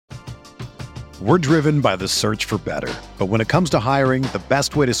We're driven by the search for better. But when it comes to hiring, the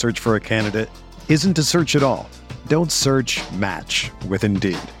best way to search for a candidate isn't to search at all. Don't search, match with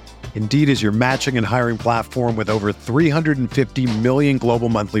Indeed. Indeed is your matching and hiring platform with over 350 million global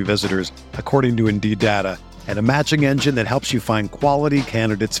monthly visitors, according to Indeed data, and a matching engine that helps you find quality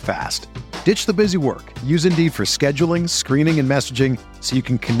candidates fast. Ditch the busy work. Use Indeed for scheduling, screening, and messaging so you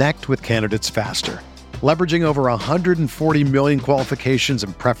can connect with candidates faster. Leveraging over 140 million qualifications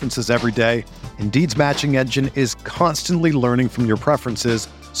and preferences every day, Indeed's matching engine is constantly learning from your preferences,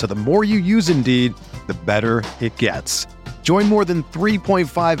 so the more you use Indeed, the better it gets. Join more than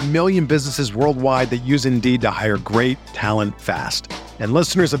 3.5 million businesses worldwide that use Indeed to hire great talent fast. And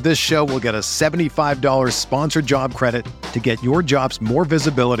listeners of this show will get a $75 sponsored job credit to get your jobs more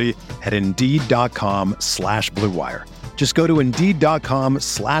visibility at Indeed.com/Blue Wire. Just go to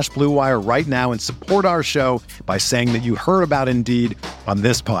Indeed.com/Blue Wire right now and support our show by saying that you heard about Indeed on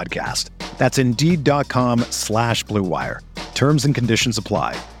this podcast. That's Indeed.com/Blue Wire. Terms and conditions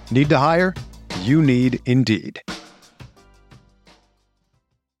apply. Need to hire? You need Indeed.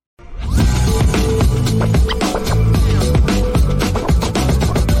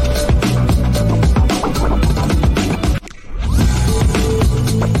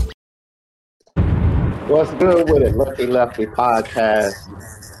 What's good with it? Lefty podcast.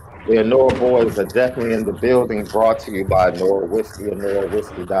 The Notre boys are definitely in the building, brought to you by Notre Whiskey and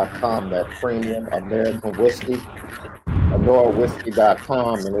NoreWhiskey.com, that premium American whiskey,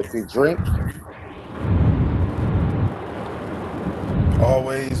 NoreWhiskey.com. And if you drink,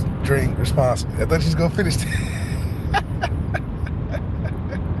 always drink responsibly. I thought you was going to finish that.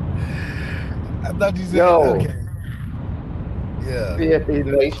 I thought you said, okay. Yeah. CFE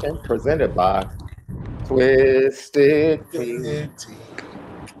Nation, presented by Twisted Tea.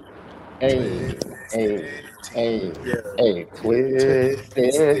 Hey, Twisted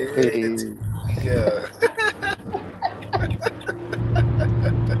Tea. Yeah.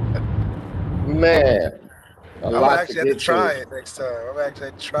 Man. I'm actually have to try it next time. I'm actually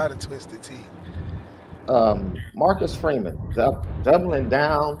have to try the Twisted Tea. Marcus Freeman, doubling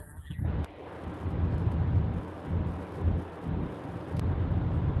down.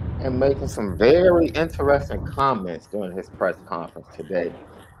 And making some very interesting comments during his press conference today.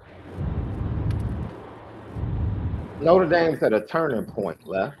 Notre Dame's at a turning point,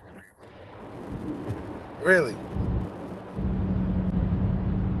 Left. Really?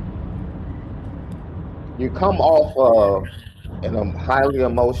 You come off of a highly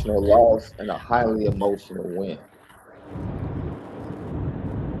emotional loss and a highly emotional win.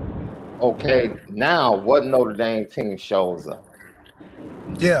 Okay, now what Notre Dame team shows up?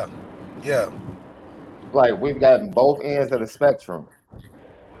 Yeah. Like, we've gotten both ends of the spectrum.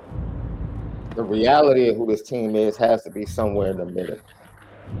 The reality of who this team is has to be somewhere in the middle.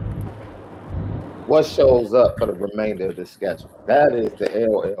 What shows up for the remainder of the schedule? That is the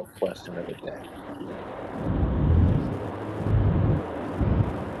LL question of the day.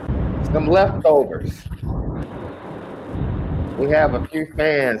 Some leftovers. We have a few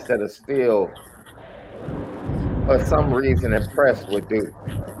fans that are still, for some reason, impressed with Duke.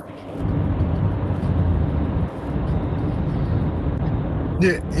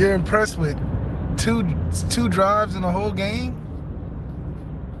 Yeah, you're impressed with two drives in the whole game?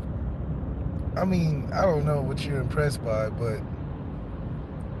 I mean, I don't know what you're impressed by, but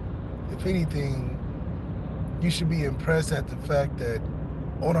if anything, you should be impressed at the fact that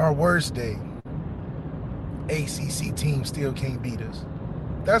on our worst day, ACC teams still can't beat us.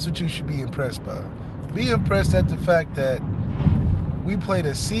 That's what you should be impressed by. Be impressed at the fact that we played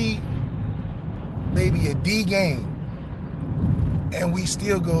a C, maybe a D game, and we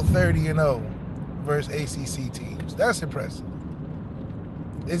still go 30-0 versus ACC teams. That's impressive.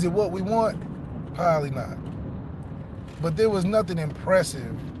 Is it what we want? Probably not. But there was nothing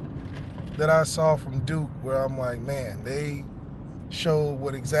impressive that I saw from Duke where I'm like, man, they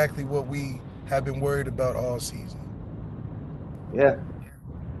showed exactly what we have been worried about all season. Yeah.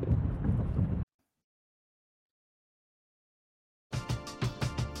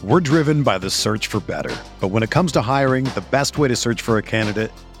 We're driven by the search for better. But when it comes to hiring, the best way to search for a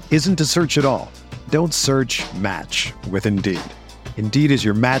candidate isn't to search at all. Don't search, match with Indeed. Indeed is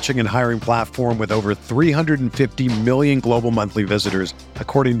your matching and hiring platform with over 350 million global monthly visitors,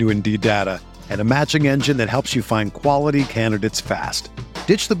 according to Indeed data, and a matching engine that helps you find quality candidates fast.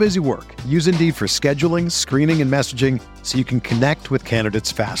 Ditch the busy work. Use Indeed for scheduling, screening, and messaging so you can connect with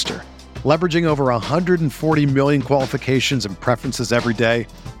candidates faster. Leveraging over 140 million qualifications and preferences every day,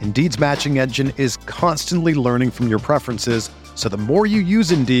 Indeed's matching engine is constantly learning from your preferences, so the more you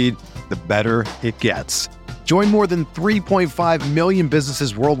use Indeed, the better it gets. Join more than 3.5 million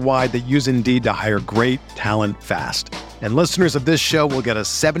businesses worldwide that use Indeed to hire great talent fast. And listeners of this show will get a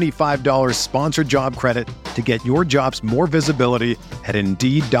 $75 sponsored job credit to get your jobs more visibility at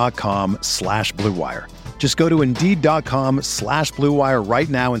Indeed.com/Blue Wire. Just go to Indeed.com/Blue Wire right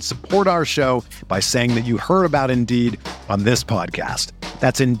now and support our show by saying that you heard about Indeed on this podcast.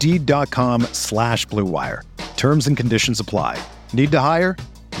 That's Indeed.com/Blue Wire. Terms and conditions apply. Need to hire?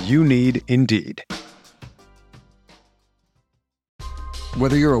 You need Indeed.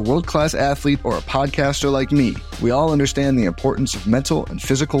 Whether you're a world-class athlete or a podcaster like me, we all understand the importance of mental and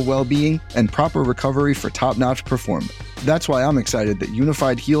physical well-being and proper recovery for top-notch performance. That's why I'm excited that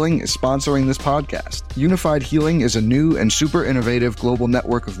Unified Healing is sponsoring this podcast. Unified Healing is a new and super innovative global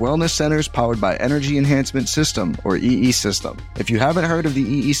network of wellness centers powered by Energy Enhancement System, or EE System. If you haven't heard of the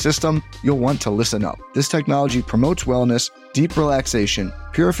EE System, you'll want to listen up. This technology promotes wellness, deep relaxation,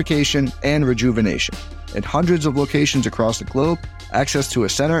 purification, and rejuvenation. At hundreds of locations across the globe, access to a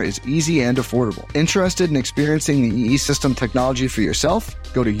center is easy and affordable. Interested in experiencing the EE System technology for yourself?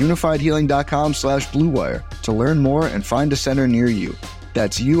 Go to unifiedhealing.com/Blue Wire to learn more and find a center near you.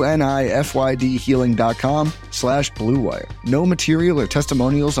 That's UNIFYDhealing.com/Blue Wire. No material or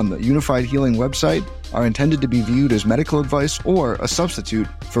testimonials on the Unified Healing website are intended to be viewed as medical advice or a substitute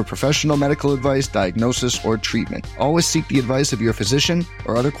for professional medical advice, diagnosis, or treatment. Always seek the advice of your physician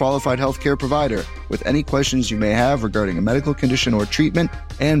or other qualified healthcare provider with any questions you may have regarding a medical condition or treatment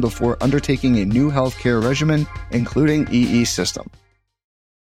and before undertaking a new healthcare regimen, including EE System.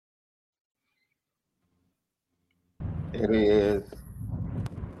 It is.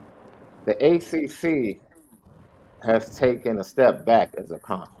 The ACC has taken a step back as a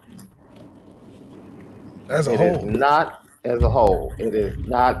conference. As a It whole. is not as a whole. It is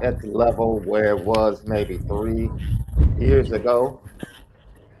not at the level where it was maybe 3 years ago.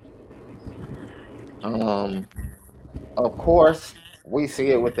 Of course, we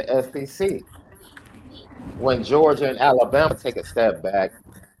see it with the SEC. When Georgia and Alabama take a step back,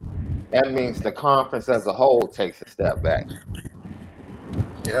 that means the conference as a whole takes a step back.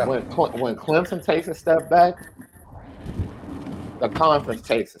 Yeah. When Clemson takes a step back, the conference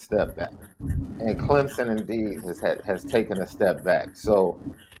takes a step back. And Clemson indeed has taken a step back. So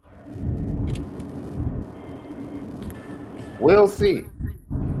we'll see.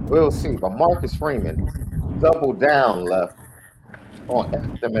 We'll see. But Marcus Freeman doubled down left on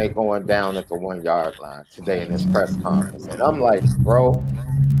estimate going down at the 1 yard line today in his press conference. And I'm like, bro,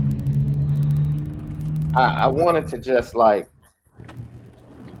 I wanted to just like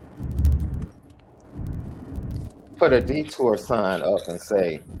put a detour sign up and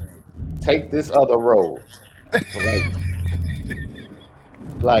say, take this other road.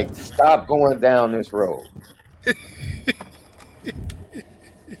 Like stop going down this road.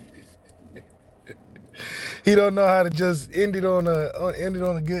 He don't know how to just end it on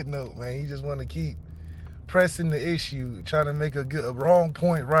a good note, man. He just want to keep pressing the issue, trying to make a wrong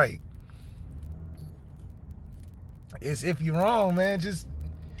point right. It's if you're wrong, man,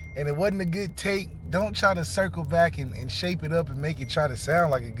 and it wasn't a good take, don't try to circle back and shape it up and make it try to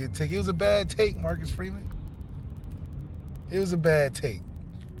sound like a good take. It was a bad take, Marcus Freeman. It was a bad take.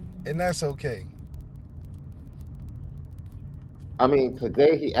 And that's okay. I mean,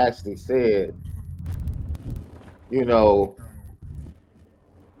 today he actually said, you know,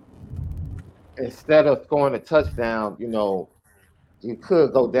 instead of scoring a touchdown, you know, you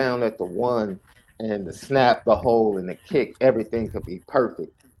could go down at the 1 and the snap, the hole, and the kick, everything could be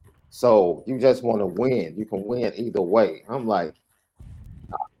perfect. So you just want to win. You can win either way. I'm like,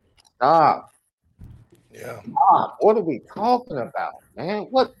 stop. Yeah. Stop. What are we talking about, man?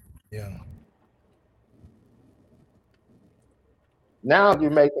 What? Yeah. Now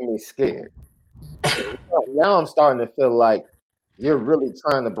you're making me scared. Now I'm starting to feel like you're really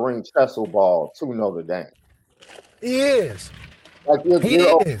trying to bring Trestle ball to Notre Dame. He is. Like you're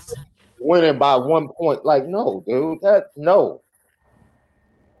winning by 1 point. Like, no, dude. No.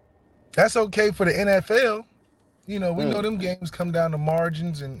 That's okay for the NFL. You know, we know them games come down to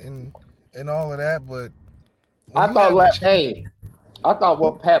margins and all of that, but I thought what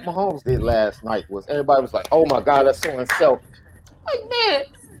Pat Mahomes did last night was everybody was like, oh my God, that's so unselfish. Like, man,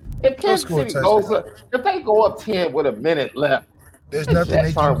 if Kansas City if they go up 10 with a minute left, there's nothing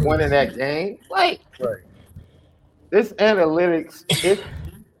they can winning that game. Like, right. This analytics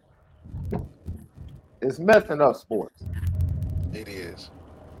is messing up sports. It is.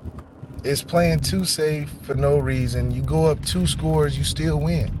 It's playing too safe for no reason. You go up 2 scores, you still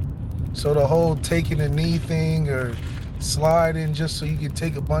win. So the whole taking a knee thing or sliding just so you can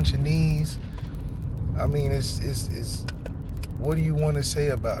take a bunch of knees, I mean, it's what do you want to say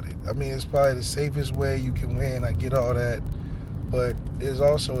about it? I mean, it's probably the safest way you can win. I get all that. But there's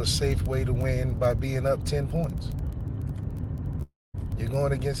also a safe way to win by being up 10 points. You're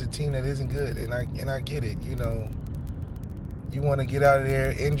going against a team that isn't good, and I get it. You know, you want to get out of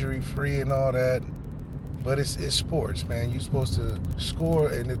there injury free and all that, but it's sports, man. You're supposed to score,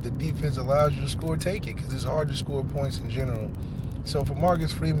 and if the defense allows you to score, take it, because it's hard to score points in general. So for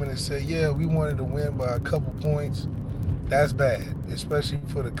Marcus Freeman to say, yeah, we wanted to win by a couple points, that's bad, especially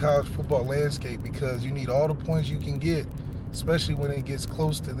for the college football landscape, because you need all the points you can get, especially when it gets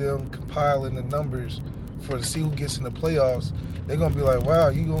close to them compiling the numbers for to see who gets in the playoffs. They're going to be like, wow,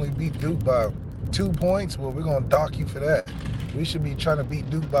 you only beat Duke by 2 points? Well, we're going to dock you for that. We should be trying to beat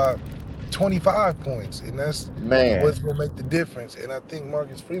Duke by 25 points, and that's what's going to make the difference. And I think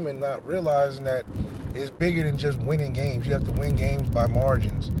Marcus Freeman not realizing that it's bigger than just winning games. You have to win games by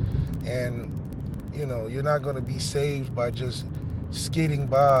margins. And, you know, you're not going to be saved by just skidding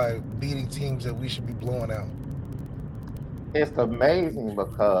by beating teams that we should be blowing out. It's amazing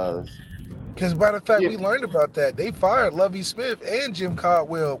because by the fact we learned about that, they fired Lovie Smith and Jim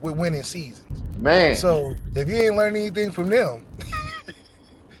Caldwell with winning seasons. Man. So if you ain't learned anything from them,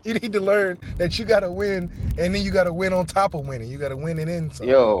 you need to learn that you got to win, and then you got to win on top of winning. You got to win and then something.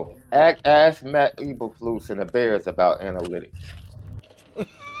 Yo, ask Matt Eberflus and the Bears about analytics.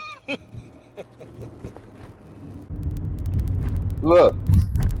 Look,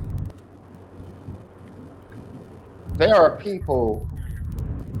 there are people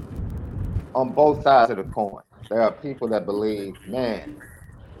on both sides of the coin. There are people that believe, man,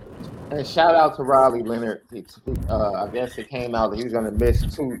 and shout out to Riley Leonard. I guess it came out that he was going to miss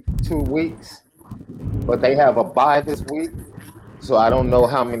two weeks, but they have a bye this week, so I don't know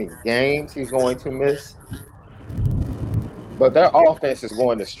how many games he's going to miss. But their offense is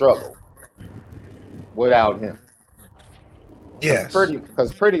going to struggle without him. Yes.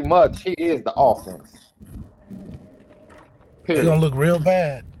 Because pretty much he is the offense. They're gonna look real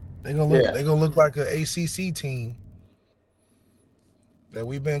bad. They're gonna look like an ACC team that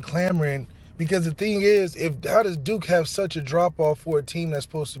we've been clamoring. Because the thing is, how does Duke have such a drop off for a team that's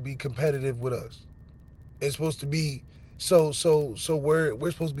supposed to be competitive with us? It's supposed to be so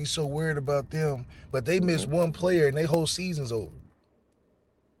we're supposed to be so worried about them, but they miss one player and their whole season's over.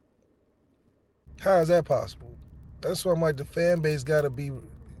 How is that possible? That's why I'm like, the fan base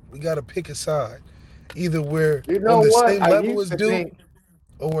we gotta pick a side. Either we're on the same level as Duke,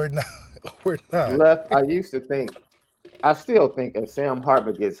 or we're not. We're not. Left, I still think if Sam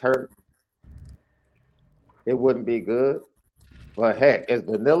Hartman gets hurt, it wouldn't be good. But heck, as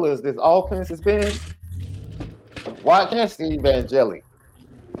vanilla as this offense has been, why can't Steve Angeli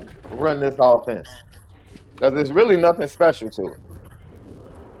run this offense? Because there's really nothing special to it.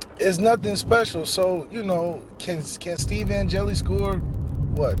 It's nothing special. So, you know, can Steve Angeli score,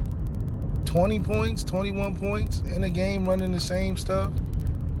 what, 20 points, 21 points in a game running the same stuff?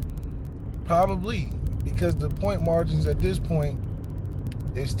 Probably. Because the point margins at this point,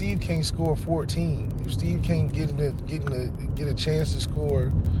 if Steve can't score 14, if Steve can't get a chance to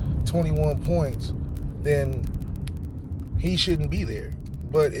score 21 points, then he shouldn't be there.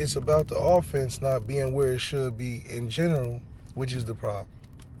 But it's about the offense not being where it should be in general, which is the problem.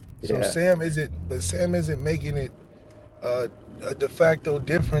 So Yeah. Sam isn't making it a de facto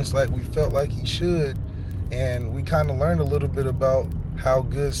difference like we felt like he should, and we kind of learned a little bit about how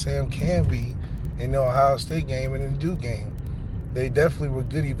good Sam can be in the Ohio State game and in the Duke game. They definitely were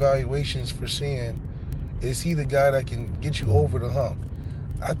good evaluations for seeing, is he the guy that can get you over the hump?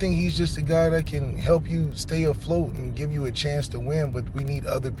 I think he's just a guy that can help you stay afloat and give you a chance to win, but we need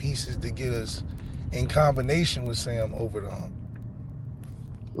other pieces to get us in combination with Sam over the hump.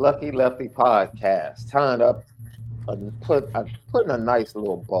 Lucky Lefty podcast tying up putting a nice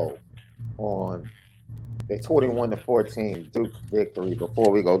little bow on the 21-14 Duke victory before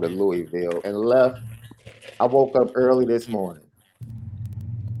we go to Louisville. And I woke up early this morning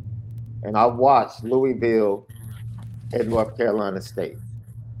and I watched Louisville at North Carolina State.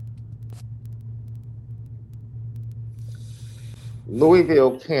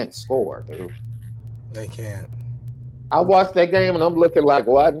 Louisville can't score, dude. They can't. I watched that game and I'm looking like,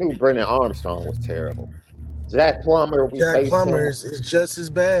 well, I knew Brennan Armstrong was terrible. Jack Plummer, is just as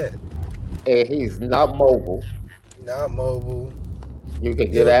bad. And he's not mobile. Not mobile. You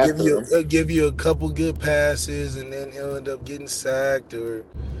can get after him. He'll give you a couple good passes and then he'll end up getting sacked or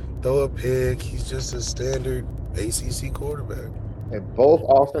throw a pick. He's just a standard ACC quarterback. And both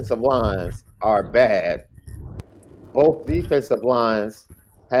offensive lines are bad. Both defensive lines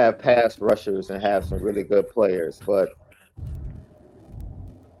have pass rushers and have some really good players, but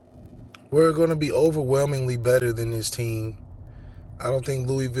we're going to be overwhelmingly better than this team. I don't think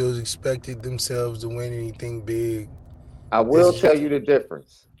Louisville's expected themselves to win anything big. I will tell you the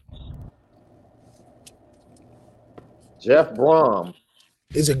difference. Jeff Brom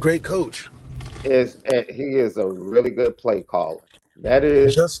Is a great coach. he is a really good play caller. That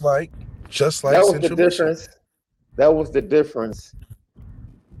is Just like that was the Central Michigan. difference. That was the difference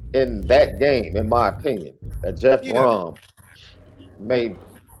in that game, in my opinion. That Jeff Brom made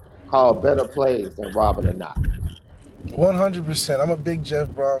call better plays than Robert and Knox. 100%. I'm a big Jeff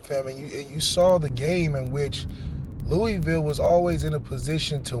Brom fan, and you saw the game in which Louisville was always in a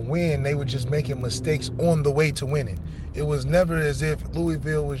position to win. They were just making mistakes on the way to winning. It was never as if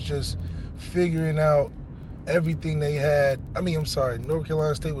Louisville was just figuring out everything they had. North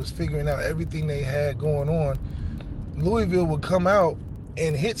Carolina State was figuring out everything they had going on. Louisville would come out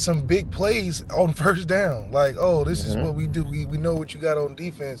and hit some big plays on first down. Like, oh, this is what we do. We know what you got on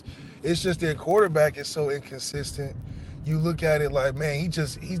defense. It's just their quarterback is so inconsistent. You look at it like, man,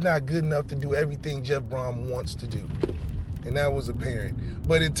 he's not good enough to do everything Jeff Brom wants to do. And that was apparent.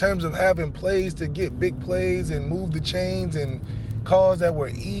 But in terms of having plays to get big plays and move the chains and calls that were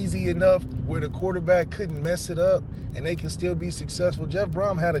easy enough where the quarterback couldn't mess it up and they can still be successful, Jeff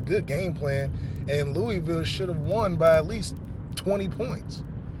Brom had a good game plan, and Louisville should have won by at least 20 points.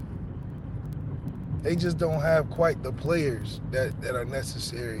 They just don't have quite the players that are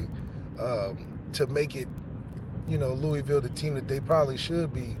necessary to make it, Louisville the team that they probably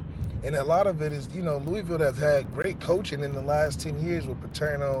should be. And a lot of it is, Louisville has had great coaching in the last 10 years with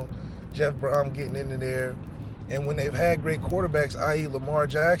Paterno, Jeff Brom getting into there. And when they've had great quarterbacks, i.e. Lamar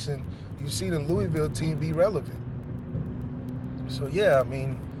Jackson, you've seen the Louisville team be relevant. So, yeah,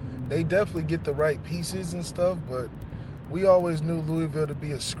 they definitely get the right pieces and stuff, but we always knew Louisville to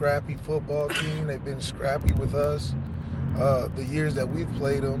be a scrappy football team. They've been scrappy with us the years that we've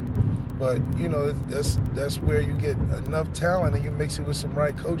played them. But, that's where you get enough talent and you mix it with some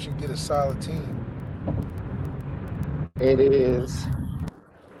right coaching, get a solid team. It is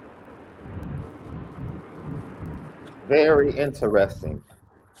very interesting.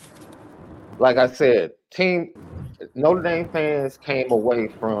 Like I said, Notre Dame fans came away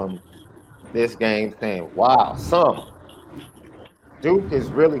from this game saying, wow, Duke is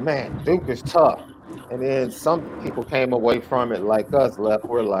Duke is tough. And then some people came away from it like us,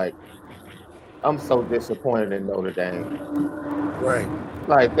 we're like, I'm so disappointed in Notre Dame. Right.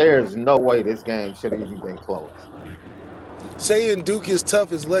 Like, there's no way this game should have even been close. Saying Duke is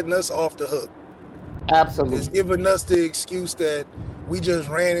tough is letting us off the hook. Absolutely. It's giving us the excuse that we just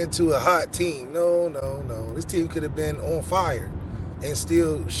ran into a hot team. No. This team could have been on fire and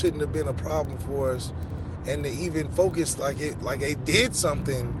still shouldn't have been a problem for us. And to even focus like they did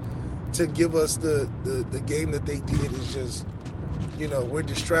something to give us the game that they did is just, we're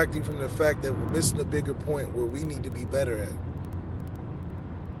distracting from the fact that we're missing a bigger point where we need to be better at.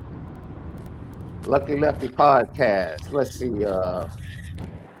 Lucky Lefty podcast. Let's see.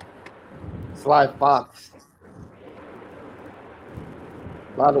 Sly Fox.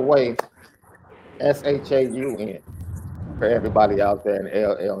 By the way, SHAUN for everybody out there in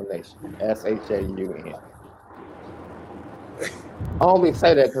LL Nation. SHAUN. I only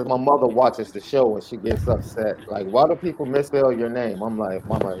say that because my mother watches the show and she gets upset. Like, why do people misspell your name? I'm like,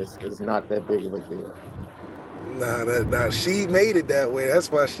 Mama, it's not that big of a deal. Nah, she made it that way.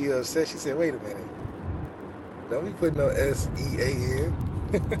 That's why she upset. She said, wait a minute. Don't be putting no SEAN.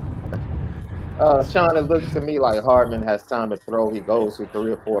 Sean, it looks to me like Hardman has time to throw. He goes through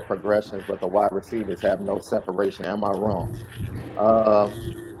 3 or 4 progressions, but the wide receivers have no separation. Am I wrong?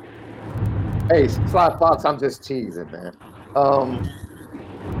 Hey, Sly Fox, I'm just teasing, man.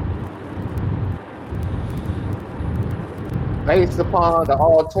 Based upon the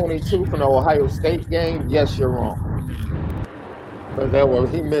all-22 from the Ohio State game, yes, you're wrong. But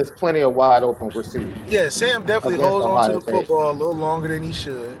he missed plenty of wide open receivers. Yeah, Sam definitely holds on to the football a little longer than he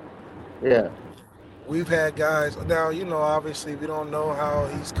should. Yeah. We've had guys now, obviously we don't know how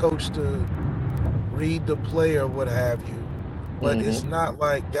he's coached to read the play or what have you. But it's not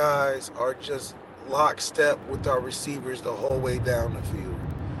like guys are just lockstep with our receivers the whole way down the field.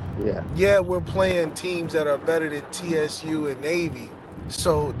 Yeah, we're playing teams that are better than TSU and Navy,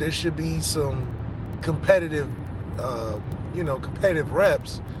 so there should be some competitive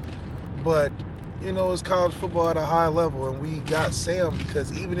reps. But it's college football at a high level, and we got Sam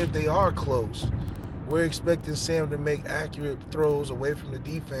because even if they are close, we're expecting Sam to make accurate throws away from the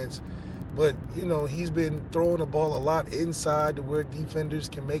defense. But he's been throwing the ball a lot inside to where defenders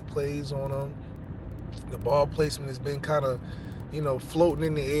can make plays on him. The ball placement has been kind of, floating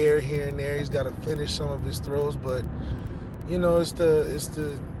in the air here and there. He's got to finish some of his throws, but it's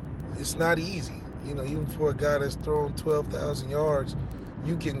not easy. even for a guy that's thrown 12,000 yards,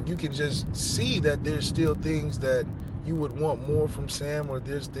 you can just see that there's still things that you would want more from Sam, or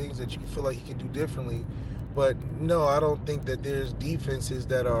there's things that you feel like he can do differently. But no, I don't think that there's defenses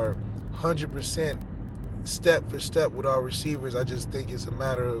that are 100% step for step with our receivers. I just think it's a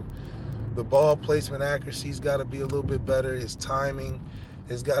matter of the ball placement accuracy's got to be a little bit better. His timing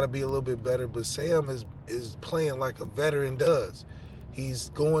has got to be a little bit better. But Sam is playing like a veteran does. He's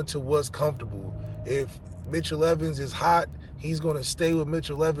going to what's comfortable. If Mitchell Evans is hot, he's going to stay with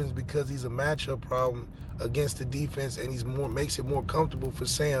Mitchell Evans because he's a matchup problem against the defense, and he's makes it more comfortable for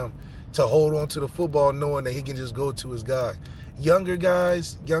Sam to hold on to the football, knowing that he can just go to his guy. Younger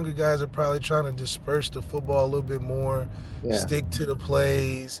guys are probably trying to disperse the football a little bit more, stick to the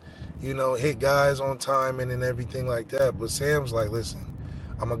plays, hit guys on time and everything like that. But Sam's like, listen,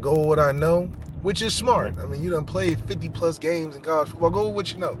 I'm going to go with what I know, which is smart. I mean, you done played 50-plus games in college football. Go with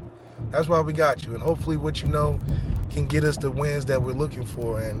what you know. That's why we got you. And hopefully what you know can get us the wins that we're looking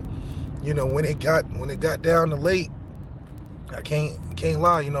for. And, when it got down to late, I can't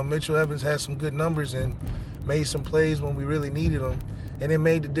lie. Mitchell Evans had some good numbers and made some plays when we really needed them. And it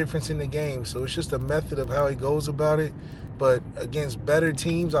made the difference in the game. So it's just a method of how he goes about it. But against better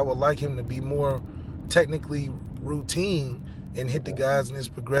teams, I would like him to be more technically routine and hit the guys in his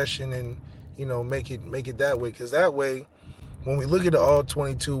progression and, make it that way. Because that way, when we look at the all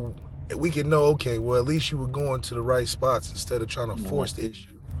 22, we can know, okay, well, at least you were going to the right spots instead of trying to force the issue.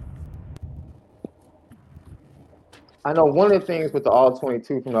 I know one of the things with the all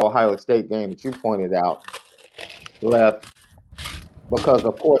 22 from the Ohio State game that you pointed out, Left, because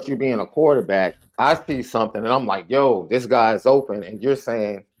of course you being a quarterback, I see something and I'm like, yo, this guy is open. And you're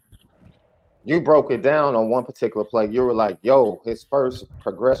saying, you broke it down on one particular play. You were like, yo, his first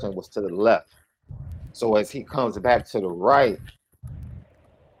progression was to the left. So as he comes back to the right,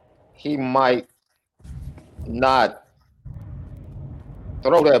 he might not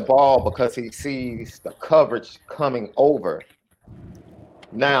throw that ball because he sees the coverage coming over.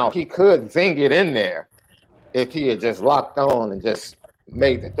 Now, he could zing it in there if he had just locked on and just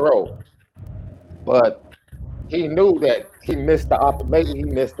made the throw. But he knew that he missed maybe he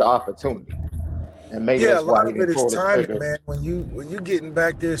missed the opportunity. And maybe that's why he didn't pull the trigger. Man. When you getting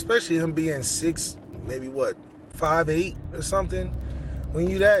back there, especially him being 6, maybe 5'8" or something, when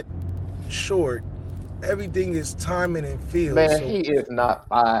you that short, everything is timing and feel. Man, so he is not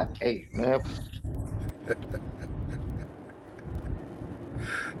 5'8", man.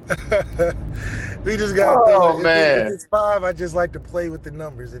 We just got. Man. If it's 5, I just like to play with the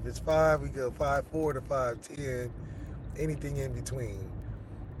numbers. If it's 5, we go 5'4" to 5'10", anything in between.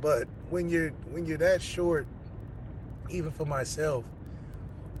 But when you're that short, even for myself,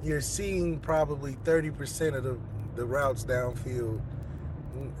 you're seeing probably 30% of the routes downfield.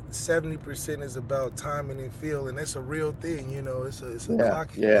 70% is about timing and feel, and that's a real thing. It's a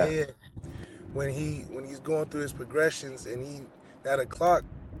clock in the head when he's going through his progressions, and that clock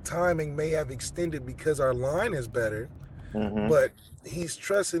timing may have extended because our line is better, but he's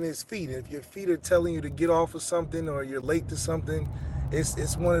trusting his feet. If your feet are telling you to get off of something or you're late to something,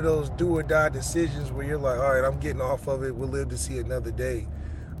 it's one of those do or die decisions where you're like, all right, I'm getting off of it. We'll live to see another day.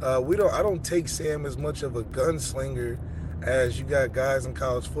 I don't take Sam as much of a gunslinger as you got guys in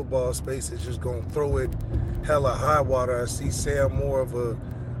college football space that's just gonna throw it hella high water. I see Sam more of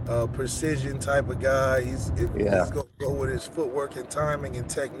a precision type of guy. He's gonna go with his footwork and timing and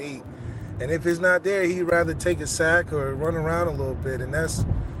technique. And if it's not there, he'd rather take a sack or run around a little bit. And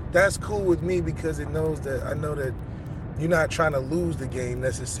that's cool with me because I know that you're not trying to lose the game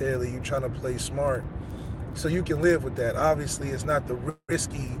necessarily. You're trying to play smart. So you can live with that. Obviously, it's not the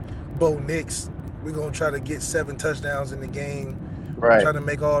risky Bo Nix. We're going to try to get 7 touchdowns in the game. Right. Trying to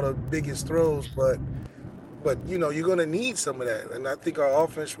make all the biggest throws. But you're going to need some of that. And I think our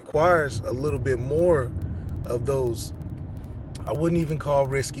offense requires a little bit more of those. I wouldn't even call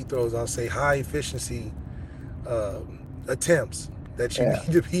risky throws. I'll say high efficiency attempts that you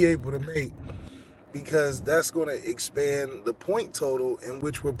need to be able to make, because that's going to expand the point total in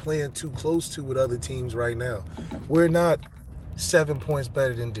which we're playing too close to with other teams right now. We're not 7 points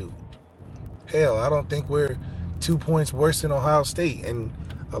better than Duke. Hell, I don't think we're 2 points worse than Ohio State. And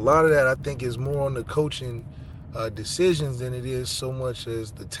a lot of that, I think, is more on the coaching decisions than it is so much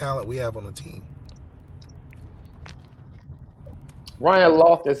as the talent we have on the team. Ryan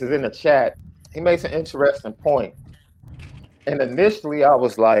Loftus is in the chat. He makes an interesting point. And initially, I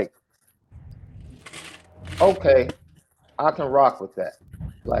was like, okay, I can rock with that.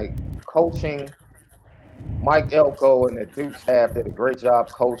 Like, coaching, Mike Elko and the Duke staff did a great job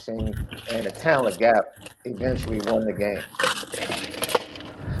coaching, and the talent gap eventually won the game.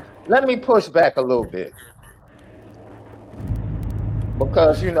 let me push back a little bit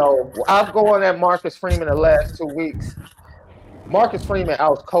because I've gone at Marcus Freeman the last 2 weeks. Marcus Freeman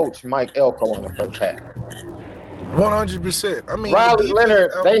outcoached Mike Elko in the first half. 100%. I mean, the Riley defense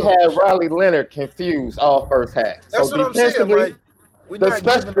Leonard, they outcoached. had Riley Leonard confused all first half. That's So what I'm saying. defensively, Like, we're not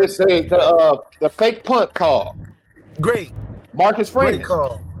giving us the fake punt call, great Marcus Freeman.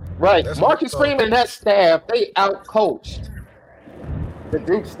 call. Right. That's a great Marcus call. Freeman and that staff, they outcoached the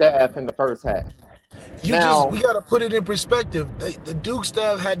Duke staff in the first half. We got to put it in perspective. The Duke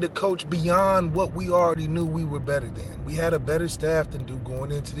staff had to coach beyond what we already knew we were better than. We had a better staff than Duke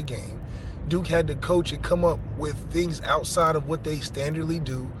going into the game. Duke had to coach and come up with things outside of what they standardly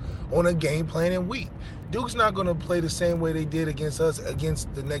do on a game plan and week. Duke's not going to play the same way they did against us,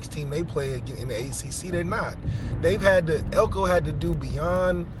 against the next team they play in the ACC. They're not. Elko had to do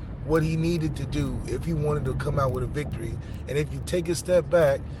beyond what he needed to do if he wanted to come out with a victory. And if you take a step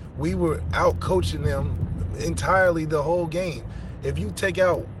back, we were out coaching them entirely the whole game. If you take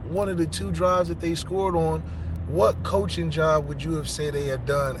out one of the 2 drives that they scored on, what coaching job would you have said they had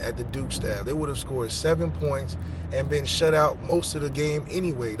done at the Duke staff? They would have scored 7 points and been shut out most of the game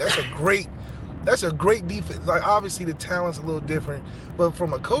anyway. That's a great defense. Like, obviously the talent's a little different, but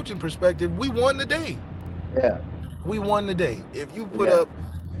from a coaching perspective, we won the day. Yeah. We won the day. If you put up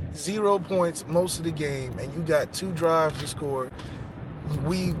 0 points most of the game and you got 2 drives to score,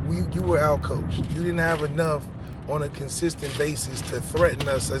 you were outcoached. You didn't have enough on a consistent basis to threaten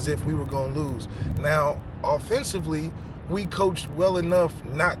us as if we were going to lose. Now, offensively, we coached well enough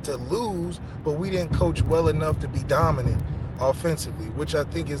not to lose, but we didn't coach well enough to be dominant offensively, which I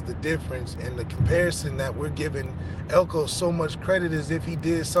think is the difference. And the comparison that we're giving Elko so much credit as if he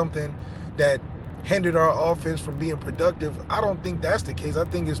did something that hindered our offense from being productive. I don't think that's the case. I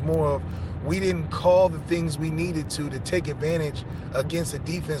think it's more of we didn't call the things we needed to take advantage against a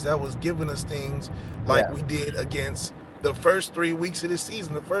defense that was giving us things like we did against the first 3 weeks of the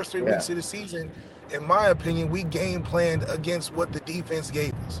season. The first 3 weeks of the season, in my opinion, we game planned against what the defense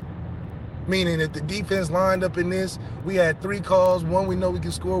gave us. Meaning if the defense lined up in this, we had 3 calls, 1 we know we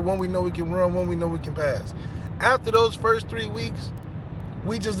can score, 1 we know we can run, 1 we know we can pass. After those first 3 weeks,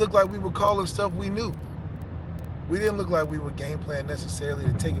 we just looked like we were calling stuff we knew. We didn't look like we were game plan necessarily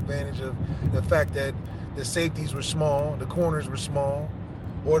to take advantage of the fact that the safeties were small, the corners were small,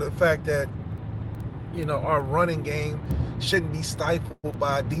 or the fact that, our running game shouldn't be stifled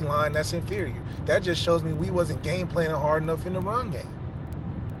by a D-line that's inferior. That just shows me we wasn't game planning hard enough in the run game.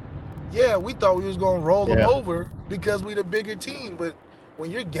 Yeah, we thought we was going to roll them over because we the bigger team, but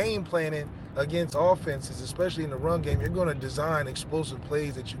when you're game planning against offenses, especially in the run game, you're going to design explosive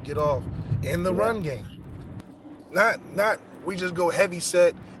plays that you get off in the run game. Not we just go heavy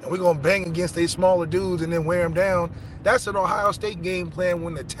set and we're going to bang against these smaller dudes and then wear them down. That's an Ohio State game plan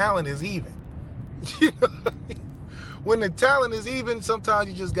when the talent is even. When the talent is even, sometimes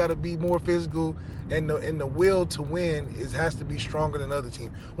you just got to be more physical, and the will to win has to be stronger than the other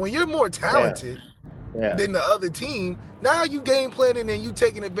team. When you're more talented than the other team, now you game planning and you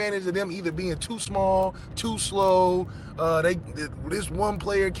taking advantage of them either being too small, too slow. This one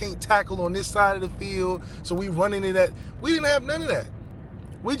player can't tackle on this side of the field, so we running it at. We didn't have none of that.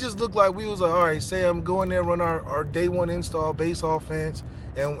 We just looked like we was like, all right, Sam, go in there, run our day one install base offense,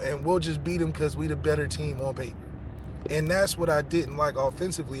 and we'll just beat them because we the better team on paper. And that's what I didn't like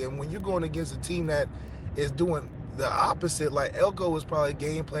offensively. And when you're going against a team that is doing the opposite, like Elko was probably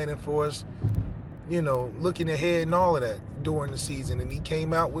game planning for us, looking ahead and all of that during the season. And he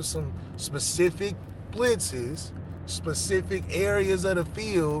came out with some specific blitzes, specific areas of the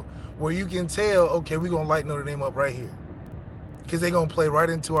field where you can tell, okay, we're going to light Notre Dame up right here because they're going to play right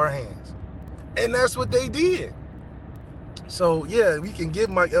into our hands. And that's what they did. So, yeah, we can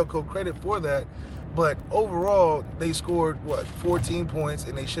give Mike Elko credit for that. But overall, they scored 14 points,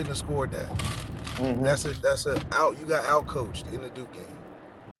 and they shouldn't have scored that. Mm-hmm. You got out-coached in the Duke game.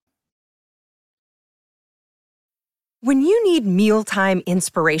 When you need mealtime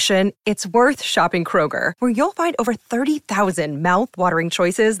inspiration, it's worth shopping Kroger, where you'll find over 30,000 mouth-watering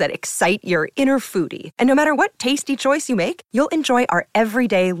choices that excite your inner foodie. And no matter what tasty choice you make, you'll enjoy our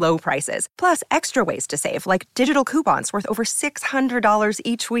everyday low prices, plus extra ways to save, like digital coupons worth over $600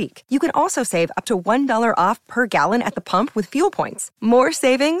 each week. You can also save up to $1 off per gallon at the pump with fuel points. More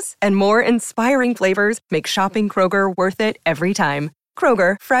savings and more inspiring flavors make shopping Kroger worth it every time.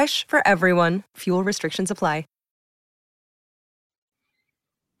 Kroger, fresh for everyone. Fuel restrictions apply.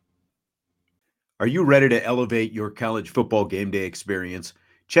 Are you ready to elevate your college football game day experience?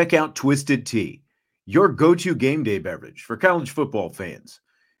 Check out Twisted Tea, your go-to game day beverage for college football fans.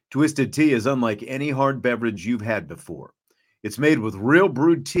 Twisted Tea is unlike any hard beverage you've had before. It's made with real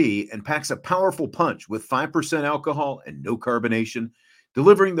brewed tea and packs a powerful punch with 5% alcohol and no carbonation,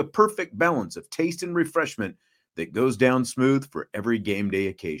 delivering the perfect balance of taste and refreshment that goes down smooth for every game day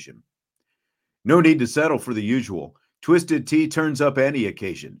occasion. No need to settle for the usual. Twisted Tea turns up any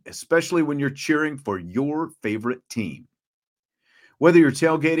occasion, especially when you're cheering for your favorite team. Whether you're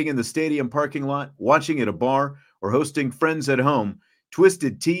tailgating in the stadium parking lot, watching at a bar, or hosting friends at home,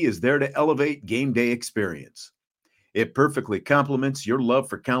 Twisted Tea is there to elevate game day experience. It perfectly complements your love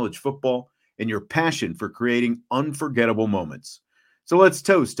for college football and your passion for creating unforgettable moments. So let's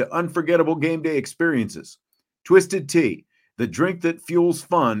toast to unforgettable game day experiences. Twisted Tea, the drink that fuels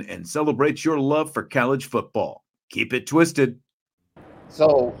fun and celebrates your love for college football. Keep it twisted.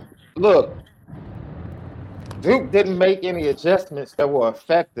 So, look, Duke didn't make any adjustments that were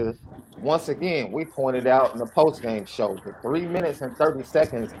effective. Once again, we pointed out in the postgame show, the 3 minutes and 30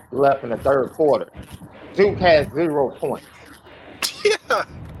 seconds left in the third quarter. Duke had 0 points. Yeah.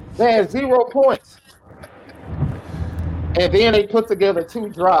 They had 0 points. And then they put together 2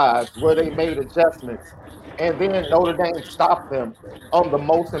 drives where they made adjustments. And then Notre Dame stopped them on the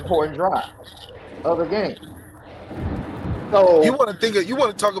most important drive of the game. So You want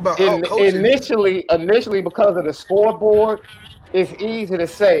to talk about out-coaching. Initially, because of the scoreboard, it's easy to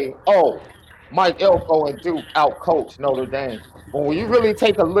say, oh, Mike Elko and Duke out-coached Notre Dame. But when you really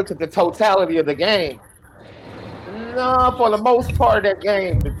take a look at the totality of the game, no, for the most part of that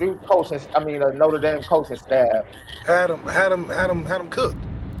game, the Notre Dame coaching staff had them cooked.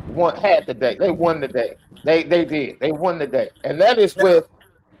 Had the day. They won the day. They did. They won the day. And that is with,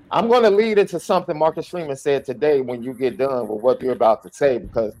 I'm going to lead into something Marcus Freeman said today when you get done with what you're about to say,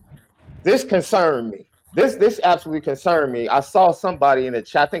 because this concerned me. This absolutely concerned me. I saw somebody in the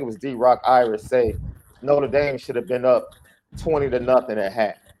chat, I think it was D-Rock Iris, say Notre Dame should have been up 20-0 at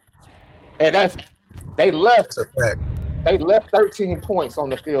half. And they left 13 points on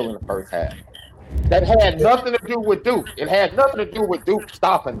the field in the first half. That had nothing to do with Duke. It had nothing to do with Duke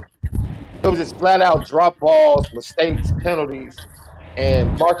stopping them. It was just flat out drop balls, mistakes, penalties.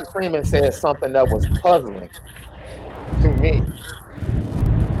 And Marcus Freeman said something that was puzzling to me.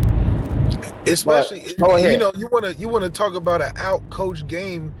 Especially, you want to talk about an out-coach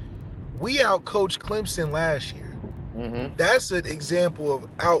game. We out-coached Clemson last year. Mm-hmm. That's an example of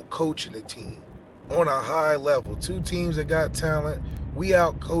out-coaching a team on a high level. 2 teams that got talent. We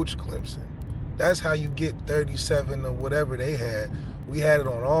out-coached Clemson. That's how you get 37 or whatever they had. We had it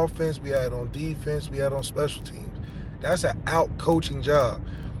on offense. We had it on defense. We had it on special teams. That's an out-coaching job.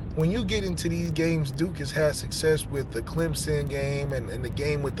 When you get into these games, Duke has had success with the Clemson game and the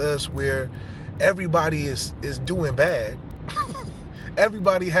game with us where everybody is doing bad.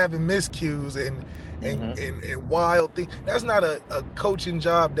 Everybody having miscues and wild things. That's not a coaching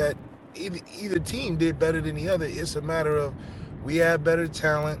job that either team did better than the other. It's a matter of we had better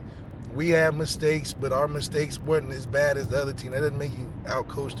talent. We had mistakes, but our mistakes weren't as bad as the other team. That doesn't make you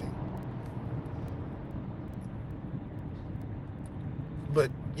out-coach them.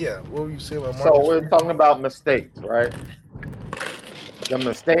 But yeah, what were you saying about Marcus? So we're talking about mistakes, right? The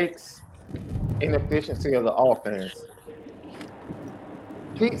mistakes, inefficiency of the offense.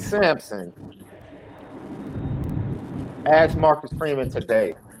 Pete Sampson asked Marcus Freeman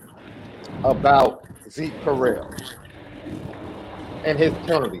today about Zeke Correll and his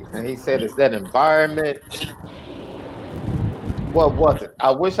penalties. And he said, is that environment? What was it?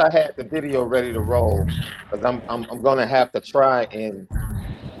 I wish I had the video ready to roll, because I'm going to have to try and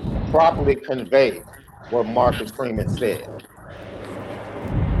properly convey what Marcus Freeman said.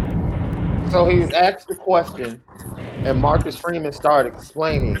 So he's asked the question, and Marcus Freeman started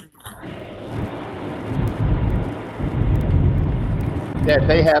explaining that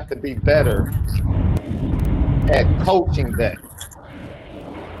they have to be better at coaching that.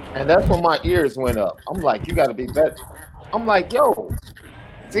 And that's when my ears went up. I'm like, you got to be better. I'm like, yo,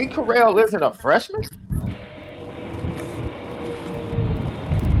 Zeke Correll isn't a freshman?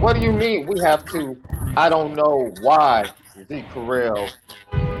 What do you mean we have to? I don't know why Zeke Correll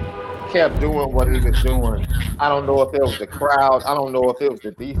kept doing what he was doing. I don't know if it was the crowd. I don't know if it was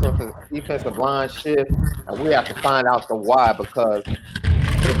the defensive line shift. And we have to find out the why, because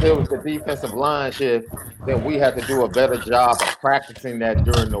if it was the defensive line shift, then we have to do a better job of practicing that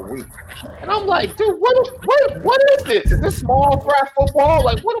during the week. And I'm like, dude, what is this? Is this small fry football?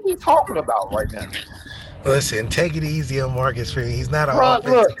 Like, what are we talking about right now? Listen, take it easy on Marcus Freeman. He's not an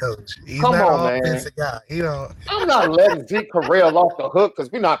offensive coach. He's not an offensive guy. I'm not letting Zeke Correll off the hook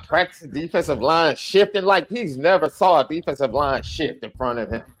because we're not practicing defensive line shifting. Like, he's never saw a defensive line shift in front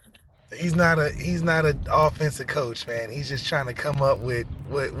of him. He's not an offensive coach, man. He's just trying to come up with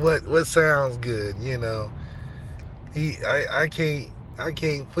what sounds good, I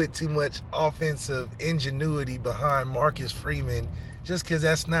can't put too much offensive ingenuity behind Marcus Freeman just because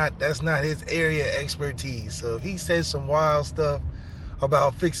that's not his area of expertise. So if he says some wild stuff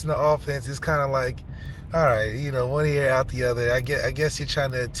about fixing the offense, it's kind of like, all right, one ear out the other. I guess you're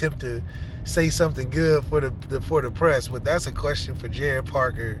trying to attempt to say something good for the press, but that's a question for Jared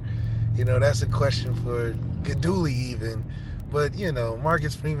Parker. That's a question for Gaduli even. But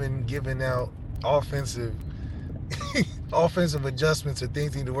Marcus Freeman giving out offensive offensive adjustments or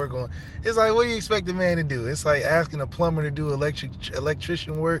things he need to work on. It's like, what do you expect the man to do? It's like asking a plumber to do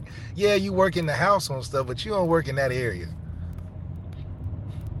electrician work. Yeah, you work in the house on stuff, but you don't work in that area.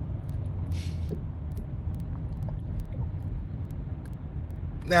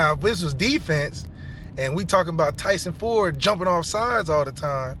 Now, if this was defense, and we talking about Tyson Ford jumping off sides all the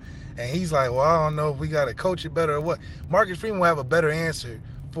time, and he's like, well, I don't know if we got to coach it better or what. Marcus Freeman will have a better answer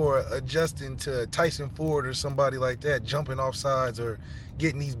for adjusting to Tyson Ford or somebody like that, jumping off sides or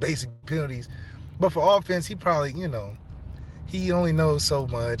getting these basic penalties. But for offense, he probably, he only knows so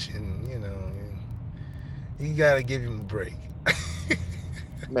much, and, you got to give him a break.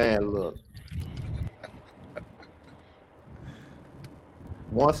 Man, look.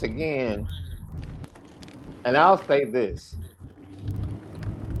 Once again, and I'll say this.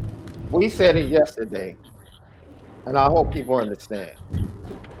 We said it yesterday, and I hope people understand.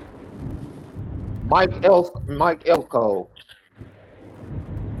 Mike Elko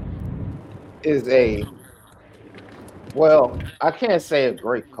is I can't say a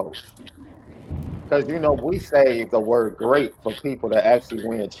great coach. Because, we say the word great for people that actually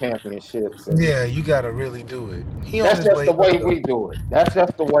win championships. And yeah, you got to really do it. That's just the way we do it. That's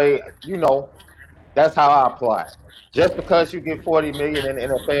just the way, that's how I apply it. Just because you get $40 million in the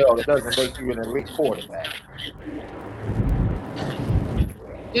NFL, it doesn't make you an elite quarterback.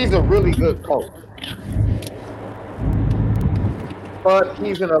 He's a really good coach. But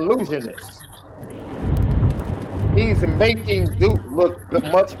he's an illusionist. He's making Duke look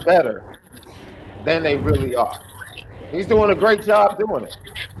much better than they really are. He's doing a great job doing it.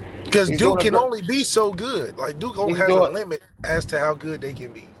 Because Duke can only be so good. Like, Duke only has a limit as to how good they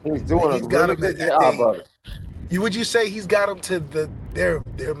can be. He's doing a really good job of it. Would you say he's got them to their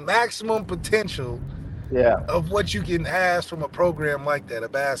maximum potential of what you can ask from a program like that, a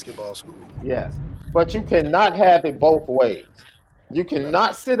basketball school? Yes. But you cannot have it both ways. You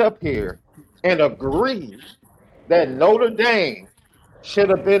cannot sit up here and agree that Notre Dame should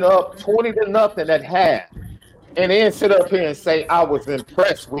have been up 20-0 at half, and then sit up here and say, I was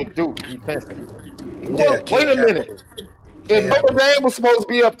impressed with Duke defensively. Well, wait a minute. If Notre Dame was supposed to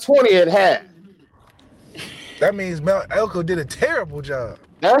be up 20 at half, that means Elko did a terrible job.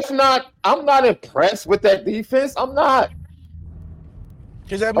 I'm not impressed with that defense. I'm not.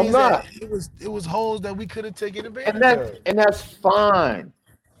 Because that means that it was holes that we could have taken advantage of. And that's fine.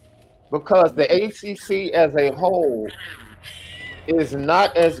 Because the ACC as a whole is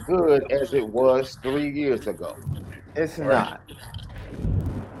not as good as it was 3 years ago. It's not.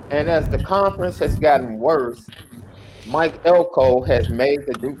 And as the conference has gotten worse, Mike Elko has made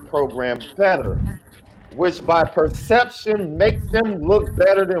the Duke program better, which by perception makes them look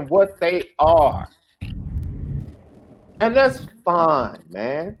better than what they are. And that's fine,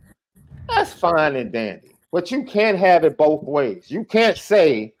 man. That's fine and dandy. But you can't have it both ways. You can't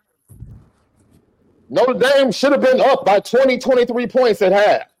say Notre Dame should have been up by 20, 23 points at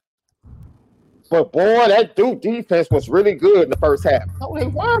half. But boy, that Duke defense was really good in the first half. No, they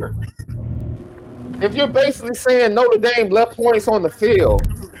weren't. If you're basically saying Notre Dame left points on the field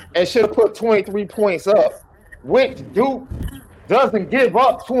and should have put 23 points up, which Duke doesn't give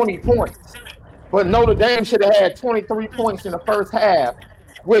up 20 points. But Notre Dame should have had 23 points in the first half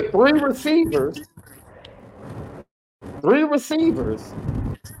with three receivers,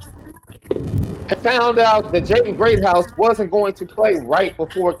 and found out that Jaden Greathouse wasn't going to play right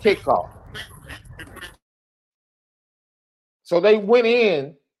before kickoff. So they went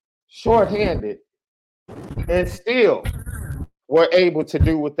in shorthanded and still were able to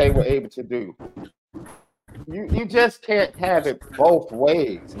do what they were able to do. You just can't have it both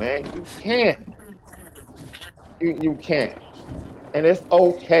ways, man. You can't. You can't. And it's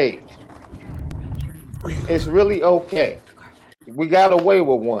okay. It's really okay. We got away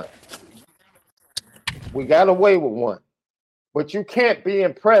with one. But you can't be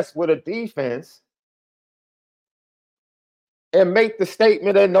impressed with a defense and make the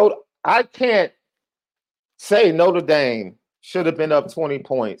statement that I can't say Notre Dame should have been up 20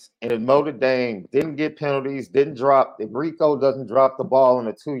 points. And if Notre Dame didn't get penalties, if Rico doesn't drop the ball on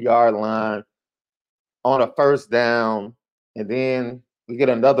the 2-yard line on a first down, and then We get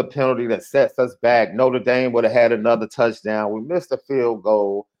another penalty that sets us back. Notre Dame would have had another touchdown. We missed a field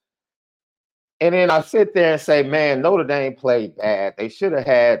goal. And then I sit there and say, man, Notre Dame played bad. They should have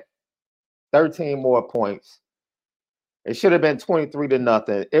had 13 more points. It should have been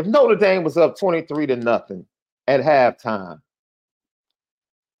 23-0. If Notre Dame was up 23-0 at halftime,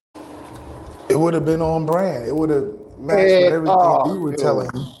 it would have been on brand. It would have matched with everything we were telling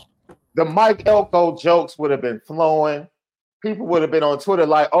you. The Mike Elko jokes would have been flowing. People would have been on Twitter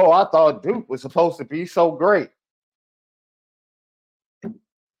like, oh, I thought Duke was supposed to be so great.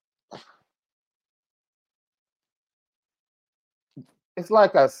 It's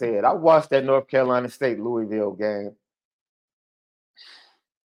like I said, I watched that North Carolina State-Louisville game.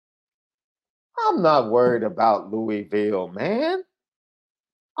 I'm not worried about Louisville, man.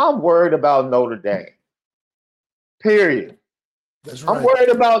 I'm worried about Notre Dame. Period. That's right. I'm worried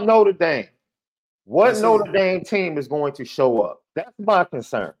about Notre Dame. What Notre Dame team is going to show up? That's my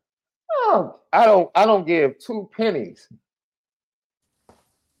concern. I don't give two pennies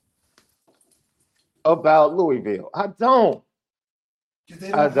about Louisville. I don't.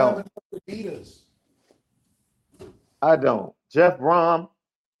 I don't. I don't. Jeff Brom,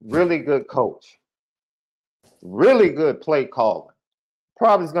 really good coach. Really good play caller.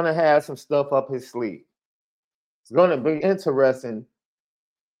 Probably is going to have some stuff up his sleeve. It's going to be interesting.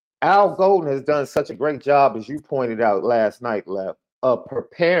 Al Golden has done such a great job, as you pointed out last night, Lef, of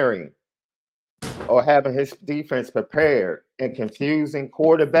preparing or having his defense prepared and confusing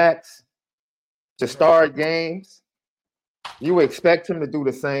quarterbacks to start games. You expect him to do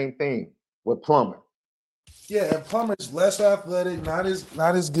the same thing with Plummer. Yeah, and Plummer's less athletic, not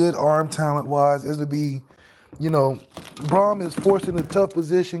as good arm talent wise as to be. Brom is forced in a tough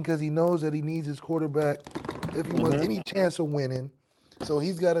position because he knows that he needs his quarterback if he wants any chance of winning. So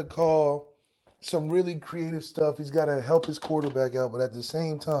he's got to call some really creative stuff. He's got to help his quarterback out, but at the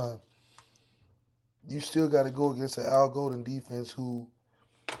same time, you still got to go against the Al Golden defense, who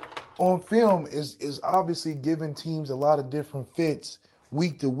on film is obviously giving teams a lot of different fits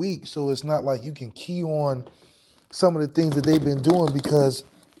week to week. So it's not like you can key on some of the things that they've been doing, because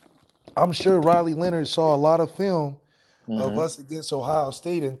I'm sure Riley Leonard saw a lot of film of us against Ohio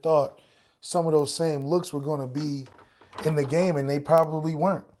State and thought some of those same looks were going to be in the game, and they probably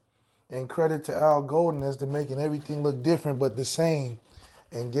weren't. And credit to Al Golden as to making everything look different but the same,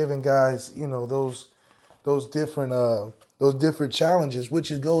 and giving guys, those different challenges,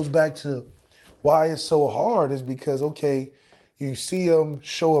 which goes back to why it's so hard, is because, okay, you see them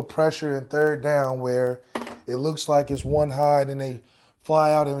show a pressure in third down where it looks like it's one high, and they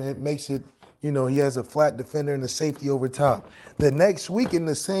fly out and it makes it, he has a flat defender and a safety over top. The next week in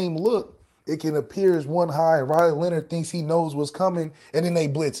the same look, it can appear as one high, and Riley Leonard thinks he knows what's coming, and then they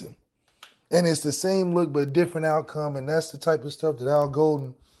blitz him. And it's the same look but different outcome, and that's the type of stuff that Al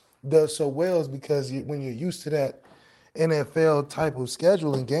Golden does so well, is because when you're used to that NFL type of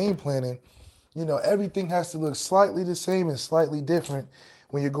schedule and game planning, everything has to look slightly the same and slightly different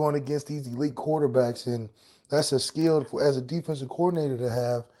when you're going against these elite quarterbacks, and that's a skill as a defensive coordinator to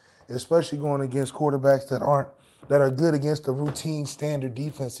have, especially going against quarterbacks that are good against the routine standard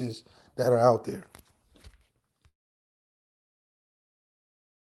defenses that are out there.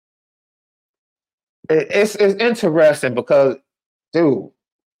 It's interesting because, dude,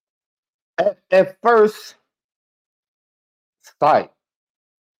 at first sight,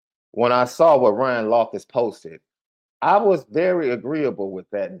 when I saw what Ryan Loftus posted, I was very agreeable with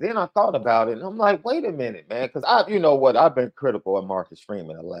that. And then I thought about it, and I'm like, wait a minute, man, because I've been critical of Marcus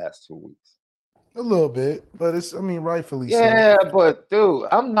Freeman the last 2 weeks. A little bit, but rightfully so. Yeah, but dude,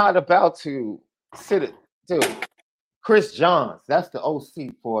 I'm not about to sit it. Dude, Chris Johns, that's the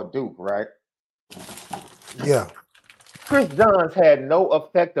OC for Duke, right? Yeah. Chris Johns had no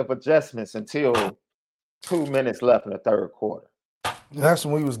effective adjustments until 2 minutes left in the third quarter. That's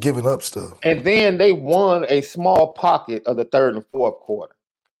when we was giving up stuff. And then they won a small pocket of the third and fourth quarter.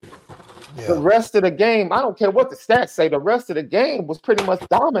 Yeah. The rest of the game, I don't care what the stats say, the rest of the game was pretty much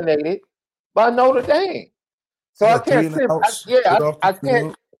dominated by Notre Dame. So I can't sit. I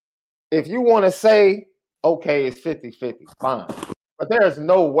can't. If you want to say, okay, it's 50-50, fine. But there's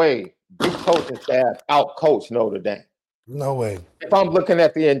no way Duke coaching staff out-coach Notre Dame. No way. If I'm looking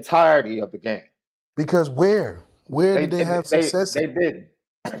at the entirety of the game. Because where did they have success? They didn't.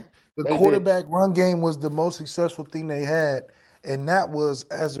 The quarterback run game was the most successful thing they had, and that was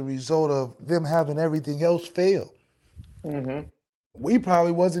as a result of them having everything else fail. Mm-hmm. We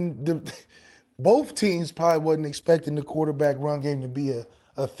probably both teams probably wasn't expecting the quarterback run game to be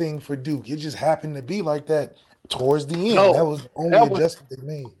a thing for Duke. It just happened to be like that towards the end. That was the only adjustment they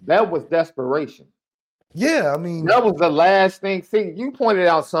made. That was desperation. Yeah, I mean, that was the last thing. See, you pointed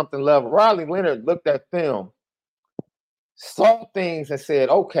out something, Level. Riley Leonard looked at film, saw things, and said,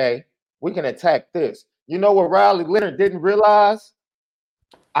 okay, we can attack this. You know what Riley Leonard didn't realize?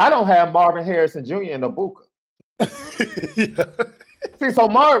 I don't have Marvin Harrison Jr. in the Buka. yeah. See, so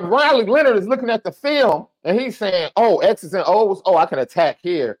Riley Leonard is looking at the film and he's saying, oh, X's and O's. Oh, I can attack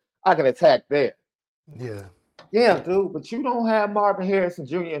here. I can attack there. Yeah. Yeah, dude, but you don't have Marvin Harrison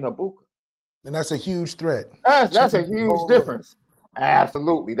Jr. in the Buka. And that's a huge threat. That's a huge difference.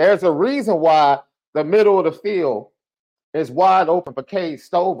 Absolutely. There's a reason why the middle of the field is wide open for Cade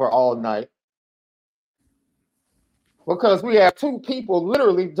Stover all night. Because we have two people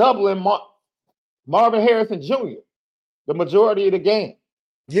literally doubling Marvin Harrison Jr. the majority of the game.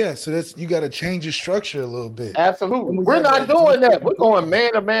 Yeah, so that's you got to change your structure a little bit. Absolutely. We're not doing that. We're going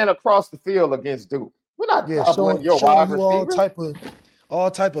man to man across the field against Duke. We're not doubling your wide receiver. All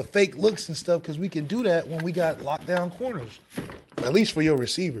type of fake looks and stuff because we can do that when we got lockdown corners, at least for your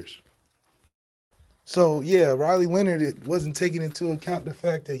receivers. So, yeah, Riley Leonard wasn't taking into account the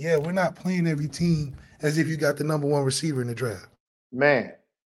fact that, yeah, we're not playing every team as if you got the number one receiver in the draft. Man,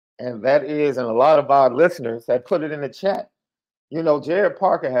 and that is, and a lot of our listeners have put it in the chat. You know, Jared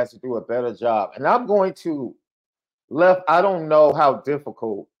Parker has to do a better job. And I'm going to I don't know how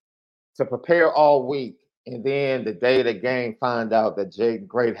difficult to prepare all week and then the day of the game find out that Jaden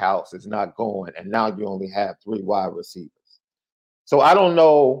Greathouse is not going and now you only have 3 wide receivers. So I don't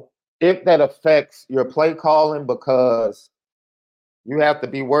know if that affects your play calling because you have to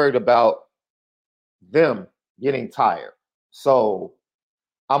be worried about them getting tired. So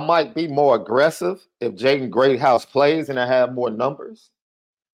I might be more aggressive if Jaden Greathouse plays and I have more numbers.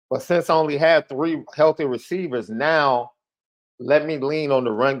 But since I only have 3 healthy receivers, now let me lean on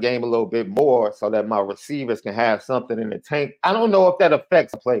the run game a little bit more so that my receivers can have something in the tank. I don't know if that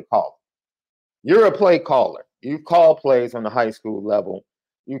affects a play caller. You're a play caller. You call plays on the high school level.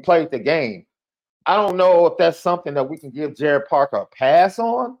 You played the game. I don't know if that's something that we can give Jared Parker a pass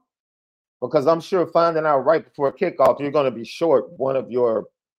on because I'm sure finding out right before kickoff, you're going to be short one of your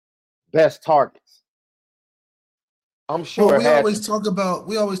best targets. I'm sure. Well,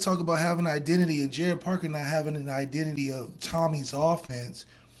 we always talk about having an identity, and Jared Parker not having an identity of Tommy's offense.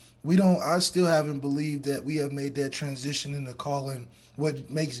 I still haven't believed that we have made that transition into calling what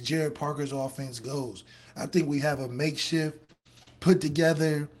makes Jared Parker's offense goes. I think we have a makeshift, put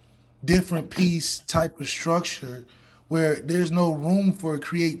together, different piece type of structure where there's no room for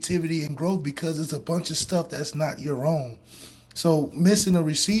creativity and growth because it's a bunch of stuff that's not your own. So missing a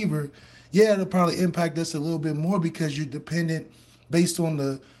receiver, yeah, it'll probably impact us a little bit more because you're dependent based on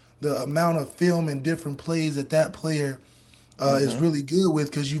the amount of film and different plays that player is really good with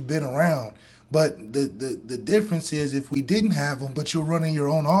because you've been around. But the difference is if we didn't have them, but you're running your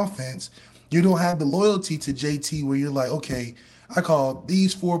own offense, you don't have the loyalty to JT where you're like, okay, I call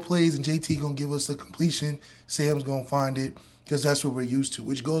these 4 plays and JT going to give us the completion. Sam's going to find it because that's what we're used to,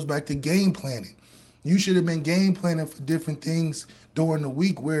 which goes back to game planning. You should have been game planning for different things during the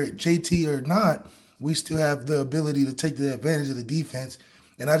week where JT or not, we still have the ability to take the advantage of the defense.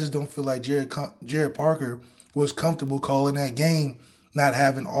 And I just don't feel like Jared Parker was comfortable calling that game, not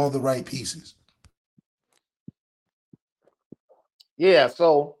having all the right pieces. Yeah,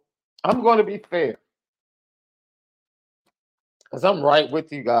 so I'm going to be fair because I'm right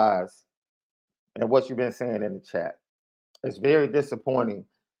with you guys and what you've been saying in the chat. It's very disappointing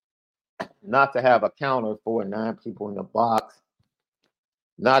not to have a counter for 9 people in the box,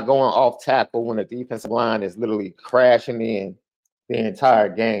 not going off tackle when the defensive line is literally crashing in the entire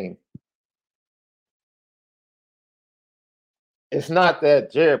game. It's not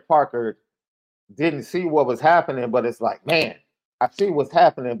that Jared Parker didn't see what was happening, but it's like, man, I see what's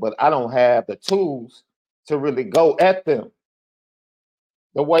happening, but I don't have the tools to really go at them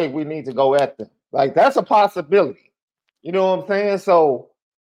the way we need to go at them. Like, that's a possibility. You know what I'm saying? So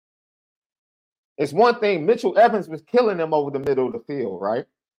it's one thing, Mitchell Evans was killing them over the middle of the field, right?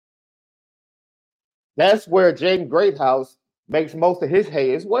 That's where Jaden Greathouse makes most of his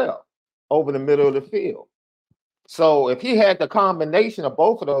hay as well, over the middle of the field. So if he had the combination of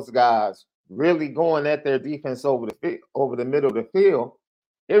both of those guys really going at their defense over the middle of the field,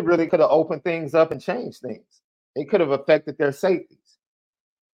 it really could have opened things up and changed things. It could have affected their safeties.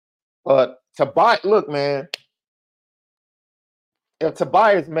 But look, man, if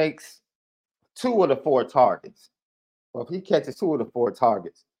Tobias makes 2 of the 4 targets, or if he catches 2 of the 4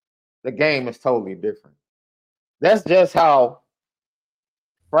 targets, the game is totally different. That's just how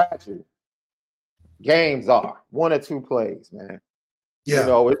fragile games are. 1 or 2 plays, man. Yeah. You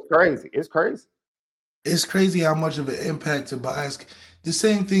know, it's crazy. It's crazy. It's crazy how much of an impact Tobias. The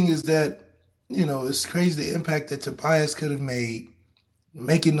same thing is that it's crazy the impact that Tobias could have made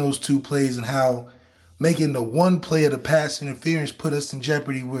making those two plays and how making the one play of the pass interference put us in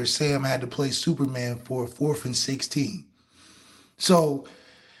jeopardy where Sam had to play Superman for a 4th and 16. So,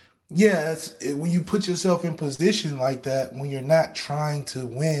 yeah, when you put yourself in position like that, when you're not trying to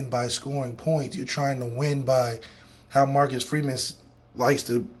win by scoring points, you're trying to win by how Marcus Freeman likes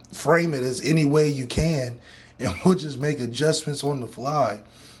to frame it as any way you can, and we'll just make adjustments on the fly.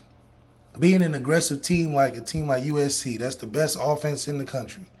 Being an aggressive team like a team like USC, that's the best offense in the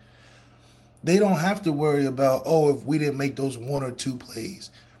country. They don't have to worry about, if we didn't make those one or two plays.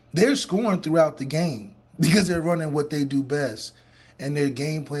 They're scoring throughout the game because they're running what they do best. And they're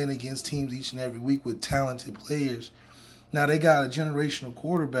game playing against teams each and every week with talented players. Now they got a generational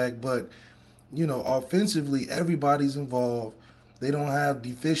quarterback, but offensively everybody's involved. They don't have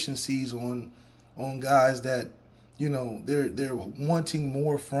deficiencies on guys that, they're wanting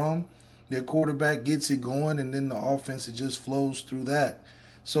more from. Their quarterback gets it going and then the offense it just flows through that.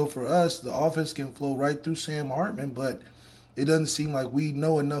 So for us, the offense can flow right through Sam Hartman, but it doesn't seem like we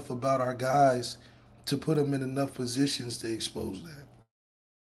know enough about our guys to put them in enough positions to expose that.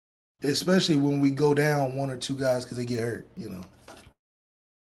 Especially when we go down one or two guys because they get hurt.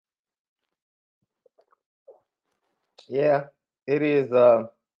 Yeah, it is. I'm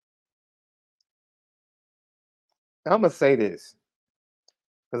gonna say this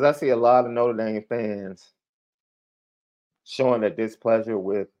because I see a lot of Notre Dame fans showing their displeasure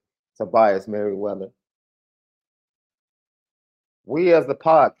with Tobias Merriweather. We as the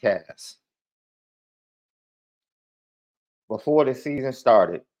podcast, before the season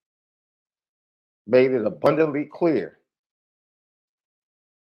started, made it abundantly clear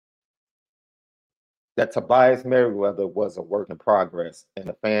that Tobias Merriweather was a work in progress and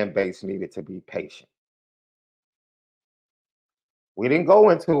the fan base needed to be patient. We didn't go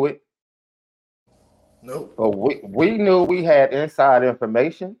into it, Nope. but we knew we had inside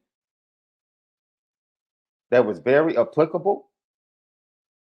information that was very applicable.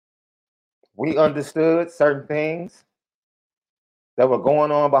 We understood certain things that were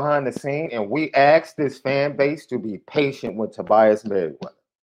going on behind the scene, and we asked this fan base to be patient with Tobias Merriweather.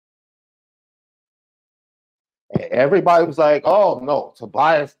 And everybody was like, oh no,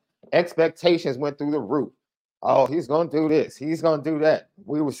 Tobias, expectations went through the roof. Oh, he's going to do this. He's going to do that.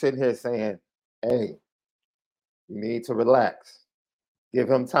 We were sitting here saying, hey, you need to relax. Give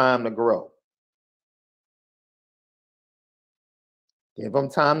him time to grow. Give him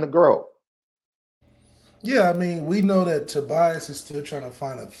time to grow. Yeah, I mean, we know that Tobias is still trying to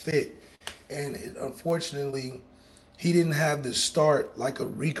find a fit. And unfortunately, he didn't have the start like a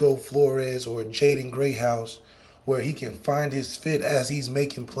Rico Flores or a Jaden Grayhouse where he can find his fit as he's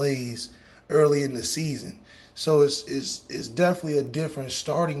making plays early in the season. So it's definitely a different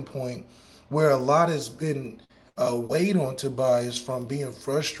starting point where a lot has been weighed on Tobias from being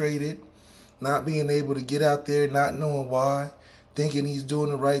frustrated, not being able to get out there, not knowing why, thinking he's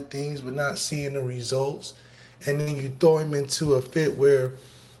doing the right things but not seeing the results. And then you throw him into a fit where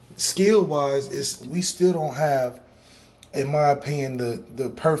skill wise, we still don't have, in my opinion, the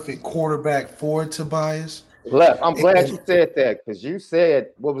perfect quarterback for Tobias. Left. I'm glad And you said that because you said,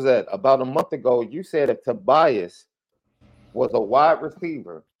 what was that, about a month ago? You said if Tobias was a wide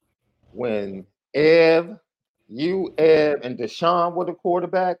receiver when Ev, and Deshaun were the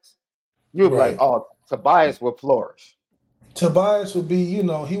quarterbacks, you'd be like, right, oh, Tobias would flourish. Tobias would be,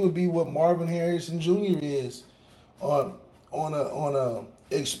 he would be what Marvin Harrison Jr. is on a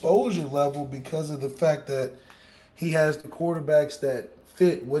exposure level because of the fact that he has the quarterbacks that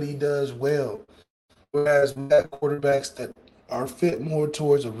fit what he does well. Whereas we got quarterbacks that are fit more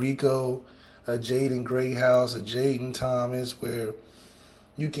towards a Rico, a Jaden Grayhouse, a Jaden Thomas, where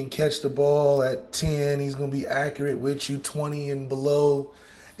you can catch the ball at 10. He's going to be accurate with you 20 and below.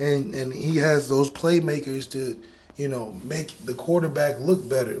 And he has those playmakers to, make the quarterback look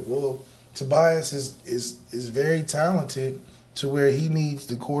better. Well, Tobias is very talented to where he needs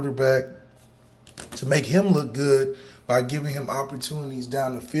the quarterback to make him look good by giving him opportunities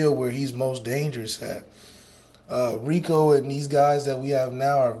down the field where he's most dangerous at. Rico and these guys that we have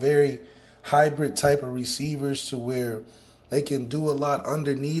now are very hybrid type of receivers to where they can do a lot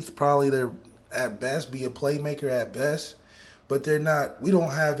underneath. Probably they're at best be a playmaker at best, but they're not. We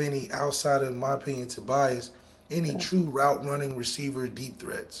don't have any outside, in my opinion, Tobias, any true route running receiver deep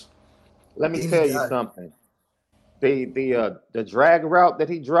threats. Let me Any tell you guy, something. The drag route that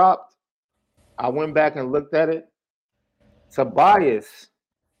he dropped, I went back and looked at it. Tobias,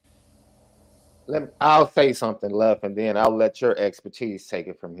 I'll say something, Left, and then I'll let your expertise take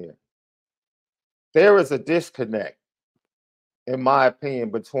it from here. There is a disconnect, in my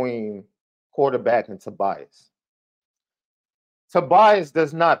opinion, between quarterback in Tobias. Tobias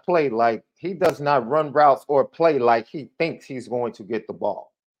does not play like he does not run routes or play like he thinks he's going to get the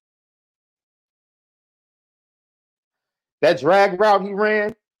ball. That drag route he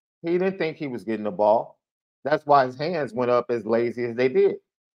ran, he didn't think he was getting the ball. That's why his hands went up as lazy as they did.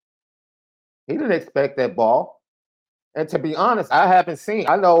 He didn't expect that ball. And to be honest, I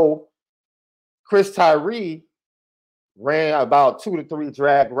know Chris Tyree ran about 2 to 3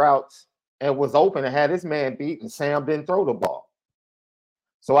 drag routes and was open and had his man beat, and Sam didn't throw the ball.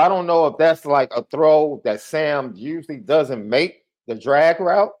 So I don't know if that's like a throw that Sam usually doesn't make, the drag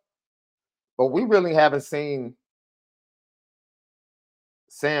route, but we really haven't seen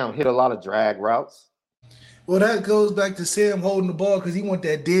Sam hit a lot of drag routes. Well, that goes back to Sam holding the ball because he want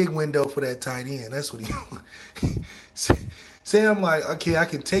that dig window for that tight end. That's what he want. Sam like, okay, I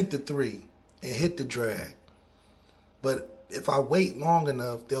can take the 3 and hit the drag. But if I wait long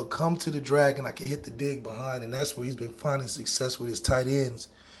enough, they'll come to the drag and I can hit the dig behind. And that's where he's been finding success with his tight ends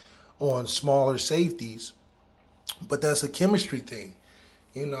on smaller safeties. But that's a chemistry thing.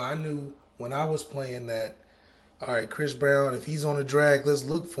 I knew when I was playing that, all right, Chris Brown, if he's on a drag, let's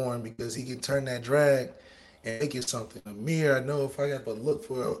look for him because he can turn that drag and make it something. Amir, I know if I got to look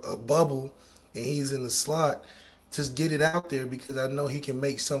for a bubble and he's in the slot, just get it out there because I know he can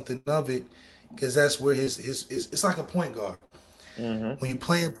make something of it because that's where his it's like a point guard. Mm-hmm. When you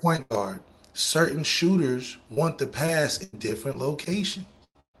play a point guard, certain shooters want the pass in different locations.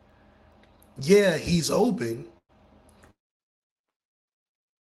 Yeah, he's open.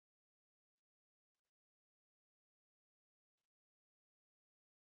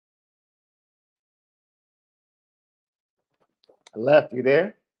 Left, you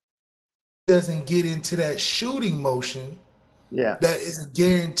there? Doesn't get into that shooting motion. Yeah. That is a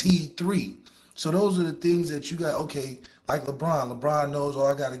guaranteed 3. So those are the things that you got, okay, like LeBron. LeBron knows,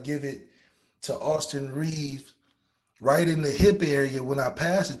 I got to give it to Austin Reeves right in the hip area when I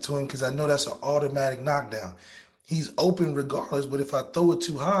pass it to him because I know that's an automatic knockdown. He's open regardless, but if I throw it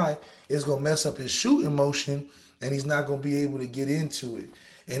too high, it's going to mess up his shooting motion and he's not going to be able to get into it.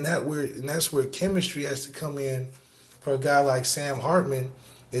 And that's where chemistry has to come in for a guy like Sam Hartman,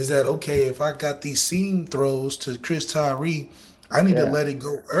 is that, okay, if I got these seam throws to Chris Tyree, I need to let it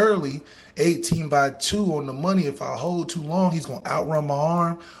go early, 18-2 on the money. If I hold too long, he's going to outrun my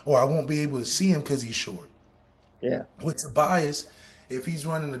arm or I won't be able to see him because he's short. Yeah. With Tobias, if he's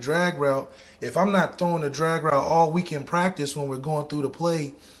running a drag route, if I'm not throwing a drag route all week in practice when we're going through the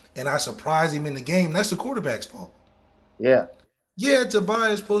play and I surprise him in the game, that's the quarterback's fault. Yeah. Yeah,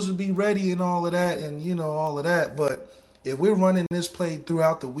 Tobias is supposed to be ready and all of that and, all of that. But if we're running this play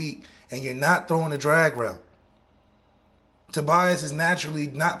throughout the week and you're not throwing a drag route, Tobias is naturally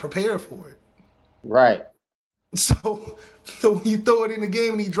not prepared for it. Right. So when you throw it in the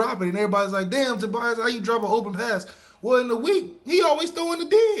game and he drop it and everybody's like, damn, Tobias, how you drop an open pass? Well, in the week, he always throwing the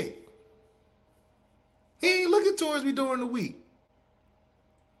dig. He ain't looking towards me during the week.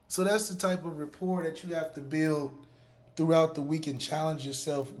 So that's the type of rapport that you have to build throughout the week and challenge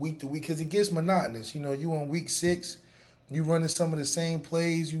yourself week to week because it gets monotonous. You on week 6, you running some of the same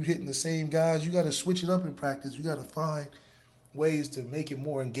plays, you hitting the same guys. You got to switch it up in practice. You got to find ways to make it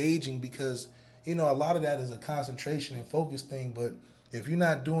more engaging because, a lot of that is a concentration and focus thing. But if you're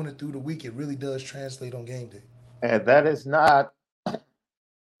not doing it through the week, it really does translate on game day. And that is not,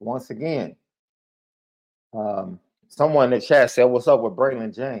 once again, someone in the chat said, what's up with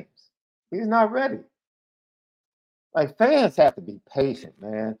Braylon James? He's not ready. Like, fans have to be patient,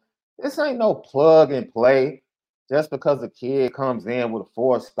 man. This ain't no plug and play. Just because a kid comes in with a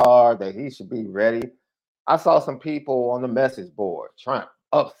 4-star that he should be ready. I saw some people on the message board trying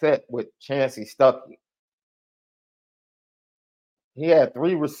upset with Chancey Stuckey. He had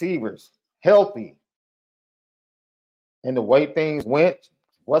 3 receivers healthy. And the way things went,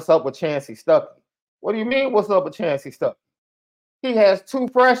 what's up with Chancey Stuckey? What do you mean, what's up with Chancey Stuckey? He has 2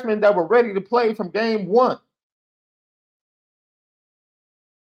 freshmen that were ready to play from game 1.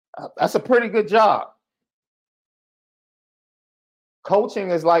 That's a pretty good job. Coaching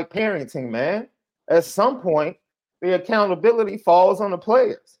is like parenting, man. At some point, the accountability falls on the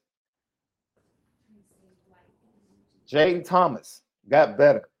players. Jaden Thomas got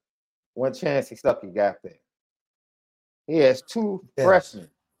better when Chancey Stuckey got there. He has 2 freshmen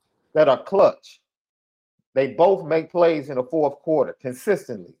that are clutch. They both make plays in the fourth quarter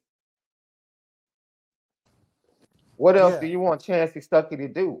consistently. What else do you want Chancey Stuckey to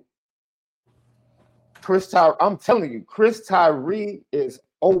do? I'm telling you, Chris Tyree is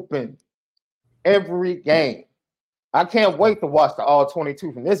open every game. I can't wait to watch the all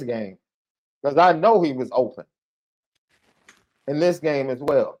 22 from this game because I know he was open in this game as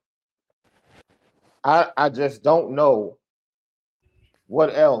well. I just don't know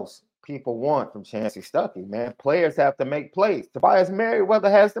what else people want from Chancey Stuckey, man. Players have to make plays. Tobias Merriweather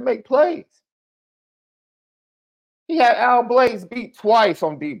has to make plays. He had Al Blades beat twice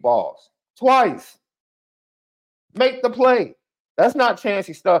on deep balls. Twice. Make the play. That's not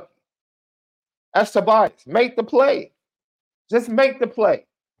Chancey Stuckey. That's Tobias. Make the play. Just make the play.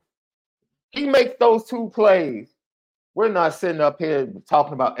 He makes those 2 plays. We're not sitting up here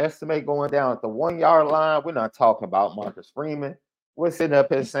talking about estimate going down at the 1-yard line. We're not talking about Marcus Freeman. We're sitting up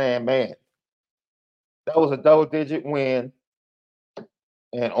here saying, man, that was a double-digit win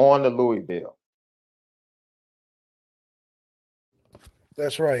and on to Louisville.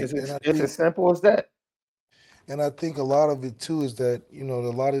 That's right. It's as simple as that. And I think a lot of it too is that, a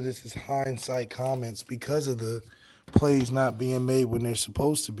lot of this is hindsight comments because of the plays not being made when they're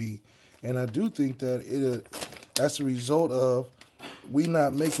supposed to be. And I do think that that's a result of we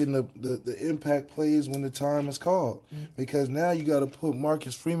not making the impact plays when the time is called. Because now you got to put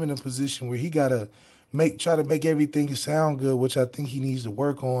Marcus Freeman in a position where he got to try to make everything sound good, which I think he needs to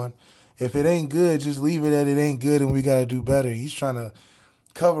work on. If it ain't good, just leave it at it ain't good and we got to do better. He's trying to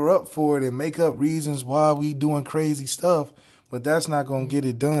cover up for it and make up reasons why we doing crazy stuff, but that's not going to get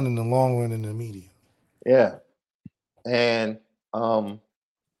it done in the long run in the media. Yeah. And,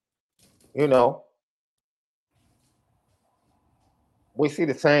 we see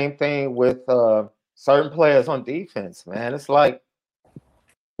the same thing with certain players on defense, man. It's like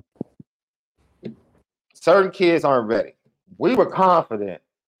certain kids aren't ready. We were confident,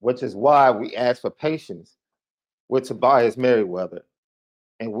 which is why we asked for patience with Tobias Merriweather.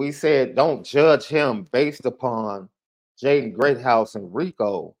 And we said, don't judge him based upon Jaden Greathouse and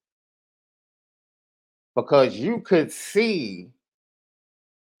Rico, because you could see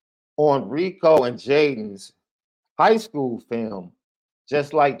on Rico and Jaden's high school film,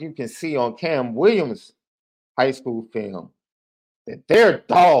 just like you can see on Cam Williams' high school film, that they're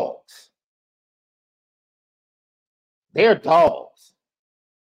dogs. They're dogs.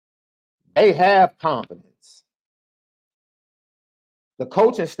 They have confidence. The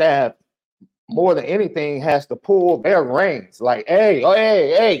coaching staff, more than anything, has to pull their reins. Like,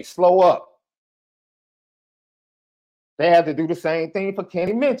 hey, slow up. They have to do the same thing for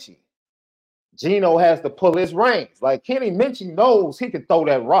Kenny Minchie. Gino has to pull his reins. Like, Kenny Minchie knows he can throw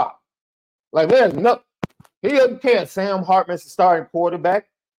that rock. Like, there's no, he doesn't care. Sam Hartman's the starting quarterback.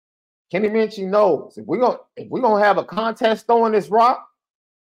 Kenny Minchie knows if we're gonna have a contest throwing this rock,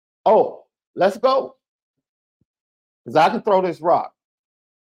 let's go. Because I can throw this rock.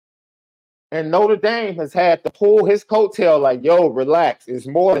 And Notre Dame has had to pull his coattail like, yo, relax. It's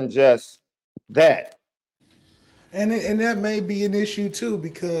more than just that. And that may be an issue too,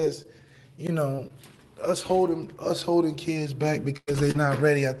 because, us holding kids back because they're not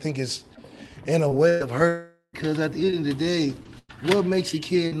ready, I think it's in a way of hurt. Because at the end of the day, what makes a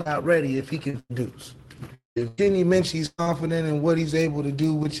kid not ready if he can produce? If Kenny Minchie's confident in what he's able to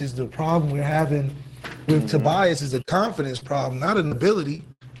do, which is the problem we're having with Tobias, is a confidence problem, not an ability.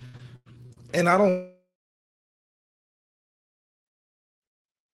 And I don't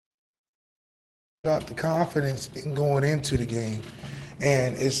got the confidence in going into the game.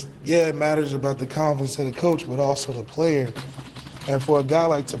 And it matters about the confidence of the coach, but also the player. And for a guy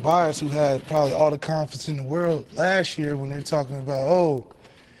like Tobias, who had probably all the confidence in the world last year, when they're talking about,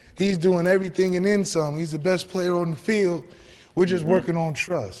 he's doing everything and then some, he's the best player on the field, we're just working on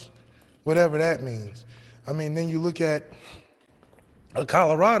trust, whatever that means. I mean, then you look at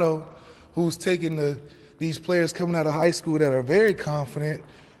Colorado, who's taking these players coming out of high school that are very confident,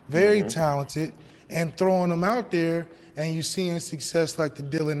 very talented, and throwing them out there, and you're seeing success like the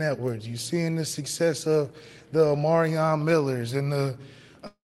Dylan Edwards. You're seeing the success of the Marion Millers and the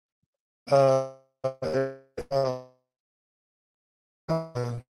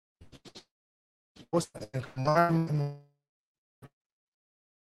what's that?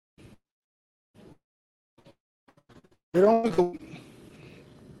 They don't go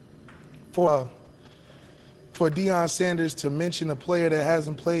for Deion Sanders to mention a player that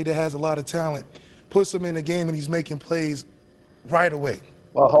hasn't played, that has a lot of talent, puts him in the game and he's making plays right away.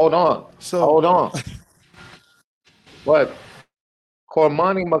 Well, hold on. But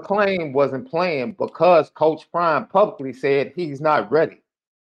Cormani McClain wasn't playing because Coach Prime publicly said he's not ready.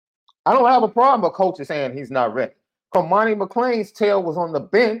 I don't have a problem with coaches saying he's not ready. Cormani McClain's tail was on the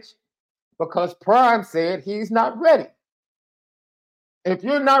bench because Prime said he's not ready. If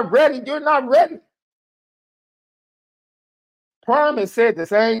you're not ready, you're not ready. Prime has said the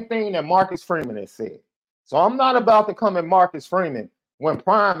same thing that Marcus Freeman has said. So I'm not about to come at Marcus Freeman when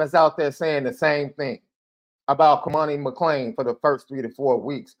Prime is out there saying the same thing about Cormani McClain for the first 3 to 4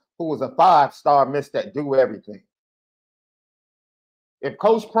 weeks, who was a 5-star Mr. Do Everything. If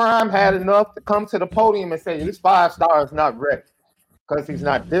Coach Prime had enough to come to the podium and say this 5-star is not ready because he's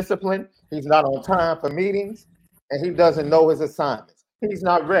not disciplined, he's not on time for meetings, and he doesn't know his assignments, he's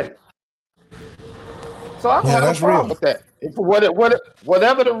not ready. So I don't have a problem with that. If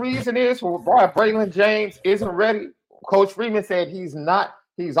whatever the reason is for why Braylon James isn't ready, Coach Freeman said he's not.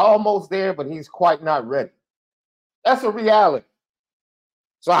 He's almost there, but he's quite not ready. That's a reality.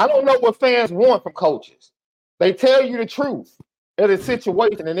 So I don't know what fans want from coaches. They tell you the truth of the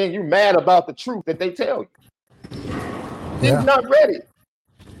situation, and then you're mad about the truth that they tell you. He's not ready.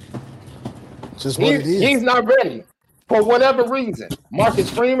 Just what it is. He's not ready for whatever reason. Marcus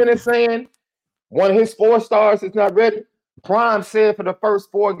Freeman is saying one of his 4 stars is not ready. Prime said for the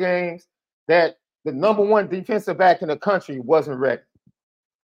first 4 games that the number 1 defensive back in the country wasn't ready.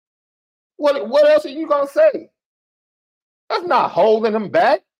 What else are you going to say? That's not holding him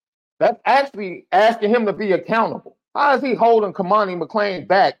back. That's actually asking him to be accountable. How is he holding Kamani McLean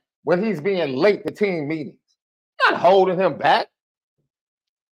back when he's being late to team meetings? Not holding him back.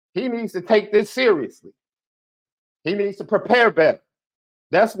 He needs to take this seriously. He needs to prepare better.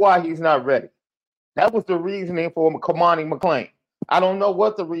 That's why he's not ready. That was the reasoning for Kamani McLean. I don't know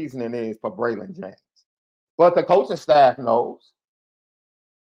what the reasoning is for Braylon James, but the coaching staff knows.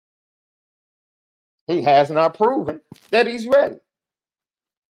 He has not proven that he's ready.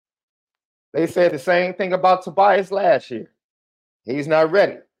 They said the same thing about Tobias last year. He's not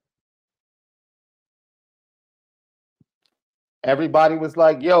ready. Everybody was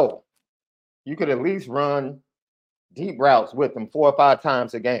like, yo, you could at least run deep routes with him 4 or 5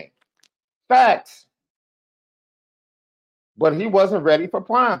 times a game. Facts. But he wasn't ready for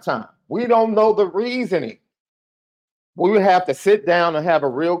prime time. We don't know the reasoning. We would have to sit down and have a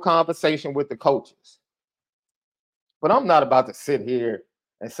real conversation with the coaches. But I'm not about to sit here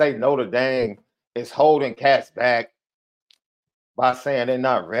and say Notre Dame is holding cats back by saying they're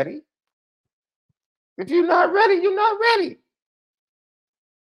not ready. If you're not ready, you're not ready.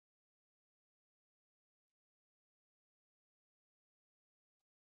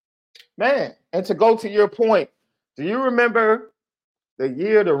 Man, and to go to your point, do you remember the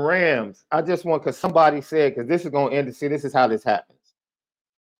year the Rams? I just want, because somebody said, because this is going to end, see, this is how this happens.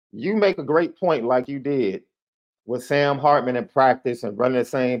 You make a great point like you did with Sam Hartman in practice and running the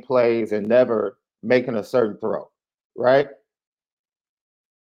same plays and never making a certain throw, right?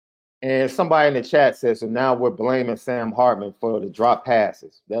 And somebody in the chat says, so now we're blaming Sam Hartman for the drop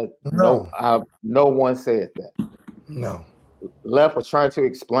passes. No one said that. No. Left was trying to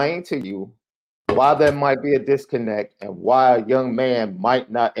explain to you why there might be a disconnect and why a young man might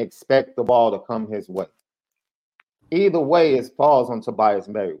not expect the ball to come his way. Either way, it falls on Tobias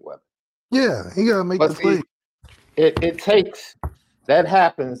Merriweather. Yeah, he got to make the play. It takes, that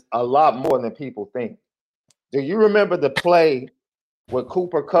happens a lot more than people think. Do you remember the play with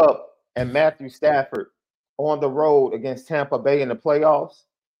Cooper Kupp and Matthew Stafford on the road against Tampa Bay in the playoffs?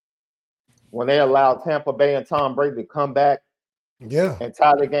 When they allowed Tampa Bay and Tom Brady to come back and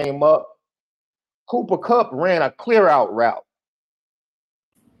tie the game up? Cooper Kupp ran a clear-out route.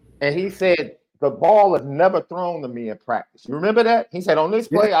 And he said, the ball is never thrown to me in practice. You remember that? He said, on this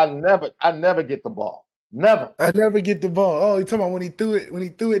play, I never get the ball. Never. I never get the ball. Oh, you're talking about when he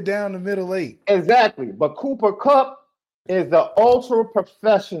threw it down the middle late. Exactly. But Cooper Kupp is the ultra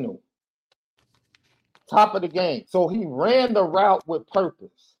professional, top of the game. So he ran the route with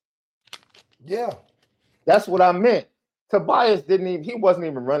purpose. Yeah. That's what I meant. Tobias he wasn't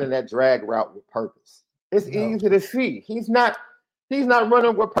even running that drag route with purpose. It's easy to see. He's not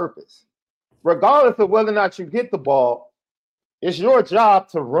running with purpose. Regardless of whether or not you get the ball, it's your job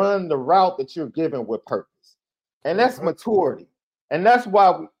to run the route that you're given with purpose. And that's maturity. And that's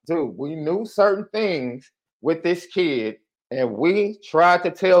why we knew certain things with this kid, and we tried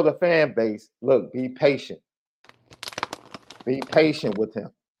to tell the fan base, look, be patient. Be patient with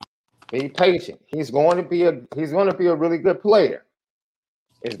him. Be patient. He's going to be a really good player.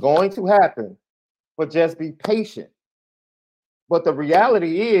 It's going to happen, but just be patient. But the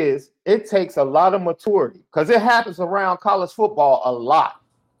reality is, it takes a lot of maturity because it happens around college football a lot.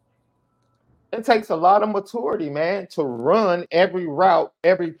 It takes a lot of maturity, man, to run every route,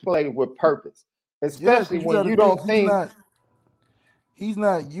 every play with purpose, especially when you don't think. He's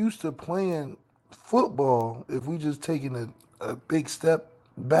not used to playing football. If we just taking a big step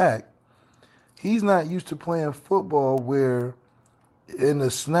back, he's not used to playing football where in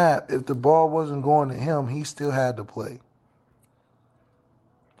the snap, if the ball wasn't going to him, he still had to play.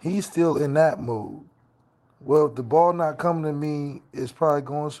 He's still in that mode. Well, if the ball not coming to me, it's probably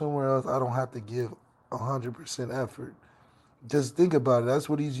going somewhere else. I don't have to give 100% effort. Just think about it. That's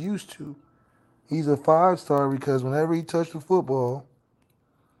what he's used to. He's a 5-star because whenever he touched the football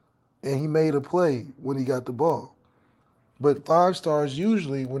and he made a play when he got the ball. But 5-stars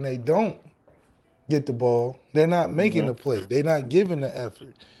usually, when they don't get the ball, they're not making the play. They're not giving the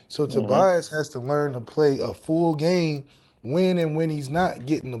effort. So Tobias has to learn to play a full game when and when he's not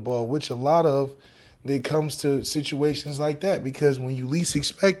getting the ball, which a lot of it comes to situations like that because when you least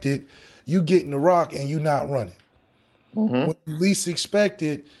expect it, you get in the rock and you not running. When you least expect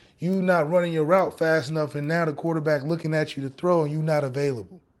it, you not running your route fast enough, and now the quarterback looking at you to throw and you not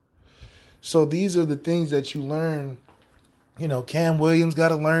available. So these are the things that you learn. You know, Cam Williams got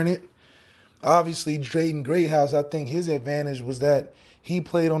to learn it. Obviously, Drayton Greathouse, I think his advantage was that he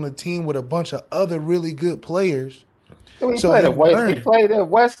played on a team with a bunch of other really good players. So So he He learned. played at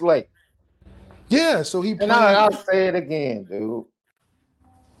Westlake. Yeah, so he And played. I'll say it again, dude.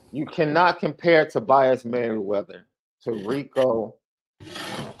 You cannot compare Tobias Merriweather to Rico.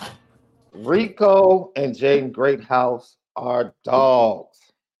 Rico and Jaden Greathouse are dogs.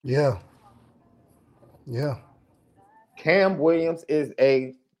 Yeah. Yeah, Cam Williams is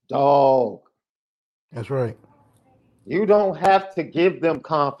a dog. that's right. You don't have to give them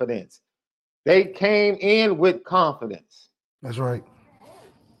confidence. They came in with confidence. That's right.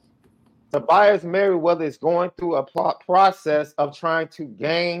 Tobias Merriweather is going through a process of trying to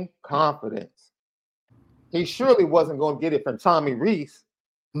gain confidence. He surely wasn't going to get it from Tommy Reese,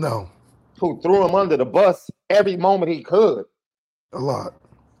 No, who threw him under the bus every moment he could. a lot.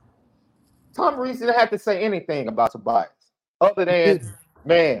 Tommy Reese didn't have to say anything about Tobias other He than, didn't.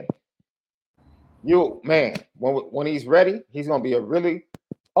 man, when he's ready, he's going to be a really,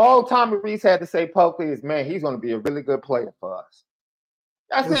 all Tommy Reese had to say publicly is, man, he's going to be a really good player for us.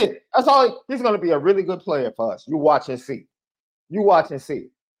 That's it. That's all. He's going to be a really good player for us. You watch and see. You watch and see.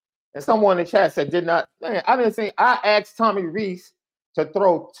 And someone in the chat said, I asked Tommy Reese to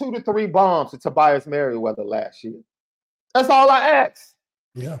throw 2 to 3 bombs to Tobias Merriweather last year. That's all I asked.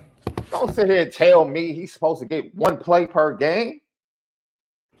 Yeah. Don't sit here and tell me he's supposed to get 1 play per game.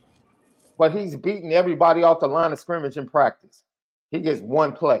 But he's beating everybody off the line of scrimmage in practice. He gets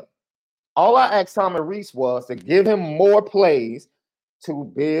 1 play. All I asked Tommy Reese was to give him more plays to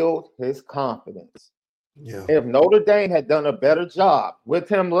build his confidence. Yeah. If Notre Dame had done a better job with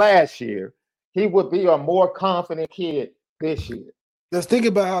him last year, he would be a more confident kid this year. Let's think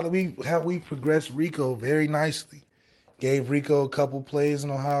about how we progressed Rico very nicely. Gave Rico a couple plays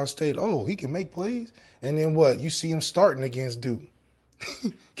in Ohio State. Oh, he can make plays. And then what? You see him starting against Duke.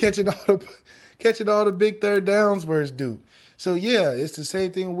 catching all the big third downs versus Duke. So yeah, it's the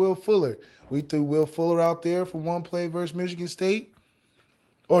same thing with Will Fuller. We threw Will Fuller out there for 1 play versus Michigan State.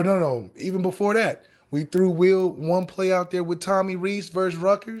 Or no, even before that, we threw Will 1 play out there with Tommy Reese versus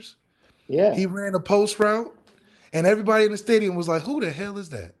Rutgers. Yeah. He ran a post route, and everybody in the stadium was like, who the hell is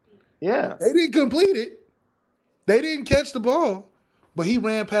that? Yeah. They didn't complete it. They didn't catch the ball, but he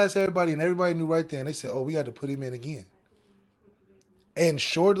ran past everybody, and everybody knew right there. And they said, oh, we got to put him in again. And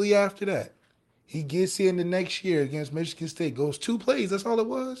shortly after that, he gets in the next year against Michigan State, goes 2 plays. That's all it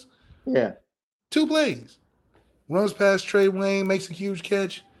was. Yeah. 2 plays. Runs past Trey Wayne, makes a huge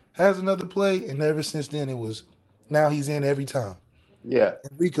catch, has another play, and ever since then now he's in every time. Yeah.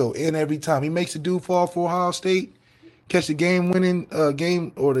 And Rico in every time. He makes a dude fall for Ohio State, catch the game-winning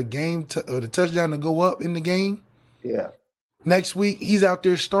the touchdown to go up in the game. Yeah. Next week, he's out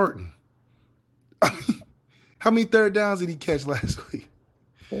there starting. How many third downs did he catch last week?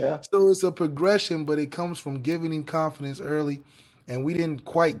 Yeah. So it's a progression, but it comes from giving him confidence early. And we didn't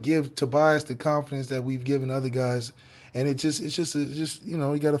quite give Tobias the confidence that we've given other guys. And it's just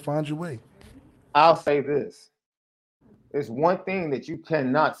you got to find your way. I'll say this. There's one thing that you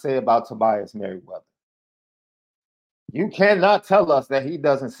cannot say about Tobias Merriweather. You cannot tell us that he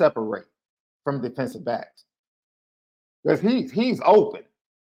doesn't separate from defensive backs. Because he's open.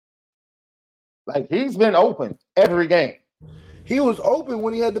 Like, he's been open every game. He was open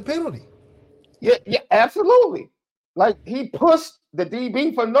when he had the penalty. Yeah, absolutely. Like, he pushed the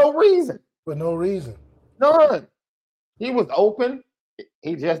DB for no reason. For no reason. None. He was open.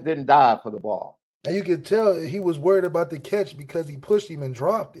 He just didn't dive for the ball. And you could tell he was worried about the catch because he pushed him and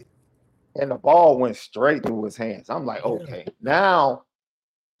dropped it. And the ball went straight through his hands. I'm like, okay, now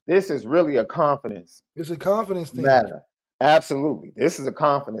this is really a confidence. It's a confidence thing. Matter. Absolutely. This is a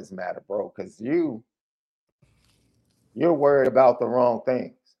confidence matter, bro, because you're worried about the wrong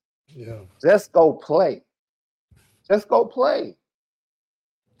things. Yeah. Just go play. Just go play.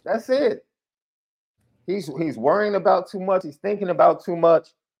 That's it. He's worrying about too much. He's thinking about too much.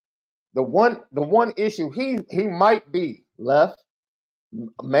 The one issue he might be left,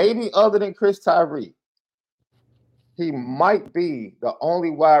 maybe other than Chris Tyree. he might be the only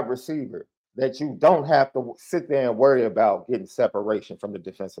wide receiver that you don't have to sit there and worry about getting separation from the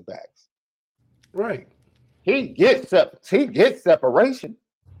defensive backs. Right. He gets separation.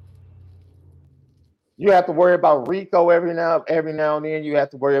 You have to worry about Rico every now and then. You have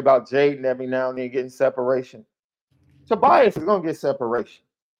to worry about Jaden every now and then getting separation. Tobias is going to get separation.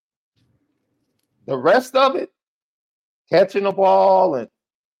 The rest of it, catching the ball, and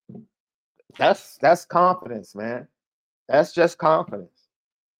that's confidence, man. That's just confidence,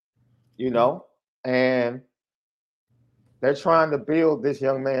 and they're trying to build this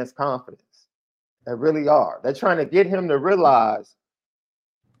young man's confidence. They really are. They're trying to get him to realize,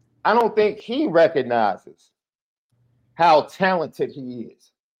 I don't think he recognizes how talented he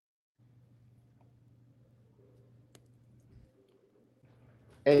is.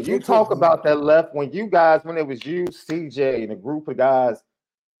 And you talk about that left when it was you, CJ, and a group of guys,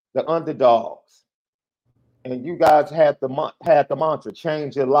 the underdogs, and you guys had the mantra,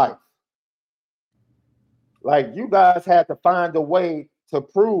 change your life. Like, you guys had to find a way to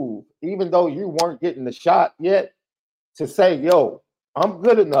prove, even though you weren't getting the shot yet, to say, yo, I'm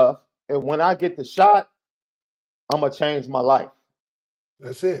good enough, and when I get the shot, I'm going to change my life.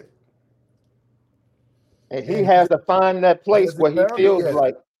 That's it. And he has to find that place where he feels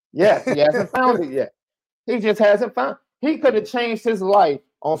like, yes, he hasn't found it yet. He just hasn't found. He could have changed his life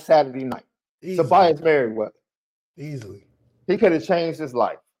on Saturday night. Tobias Merriweather. Easily. He could have changed his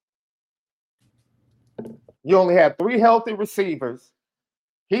life. You only have 3 healthy receivers.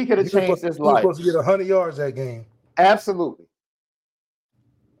 He could have changed his life. He was supposed to get 100 yards that game. Absolutely.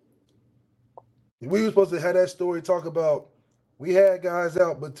 We were supposed to have that story talk about, we had guys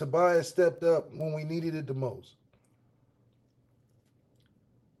out, but Tobias stepped up when we needed it the most.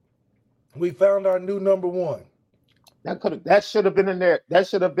 We found our new number one. That should have been in there. That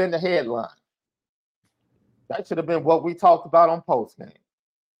should have been the headline. That should have been what we talked about on postgame.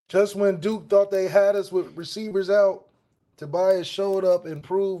 Just when Duke thought they had us with receivers out, Tobias showed up and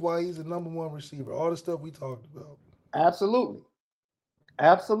proved why he's the number one receiver. All the stuff we talked about. Absolutely.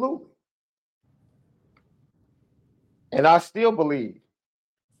 Absolutely. And I still believe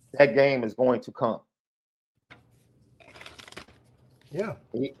that game is going to come. Yeah.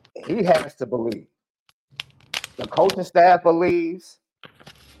 He has to believe. The coaching staff believes.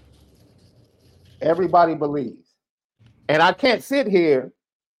 Everybody believes. And I can't sit here,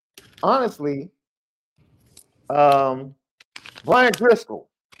 honestly, Brian Driscoll,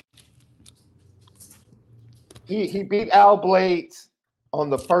 he beat Al Blades on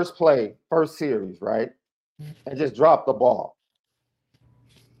the first series, right? And just dropped the ball.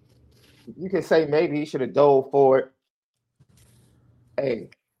 You can say maybe he should have dove for it. Hey,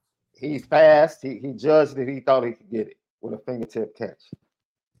 he's fast. He judged it. He thought he could get it with a fingertip catch.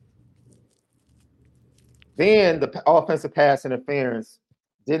 Then the offensive pass interference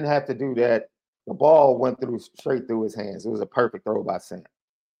didn't have to do that. The ball went straight through his hands. It was a perfect throw by Sam.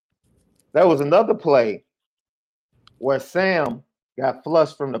 There was another play where Sam got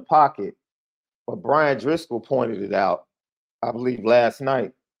flushed from the pocket, but Brian Driscoll pointed it out, I believe, last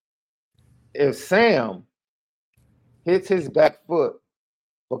night. If Sam hits his back foot,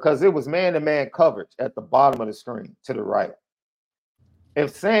 because it was man-to-man coverage at the bottom of the screen to the right.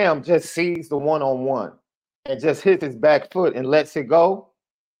 If Sam just sees the one-on-one and just hits his back foot and lets it go,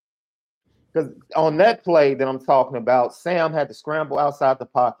 because on that play that I'm talking about, Sam had to scramble outside the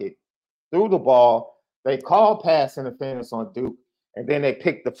pocket, threw the ball, they called pass interference on Duke, and then they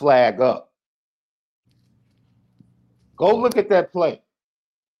picked the flag up. Go look at that play.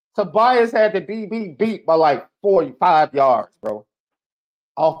 Tobias had the DB beat by like 45 yards, bro,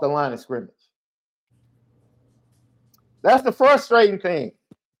 off the line of scrimmage. That's the frustrating thing.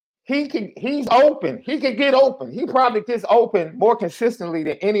 He's open. He can get open. He probably gets open more consistently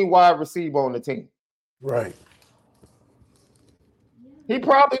than any wide receiver on the team. Right. He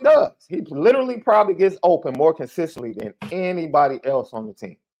probably does. He literally probably gets open more consistently than anybody else on the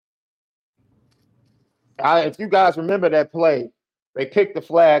team. If you guys remember that play, they picked the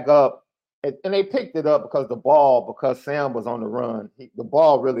flag up, and they picked it up because Sam was on the run. The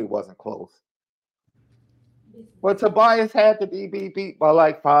ball really wasn't close. But Tobias had the DB beat by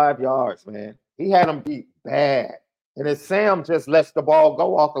like 5 yards, man. He had him beat bad. And if Sam just lets the ball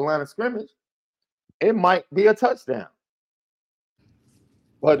go off the line of scrimmage, it might be a touchdown.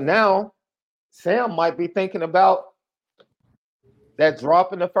 But now, Sam might be thinking about that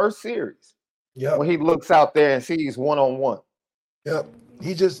drop in the first series. Yeah. When he looks out there and sees one-on-one. Yep.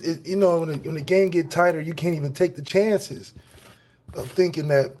 He just, when the game get tighter, you can't even take the chances of thinking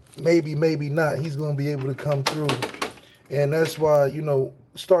that maybe not, he's going to be able to come through. And that's why,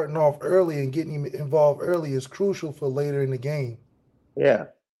 starting off early and getting him involved early is crucial for later in the game. Yeah.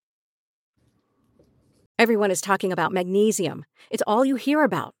 Everyone is talking about magnesium. It's all you hear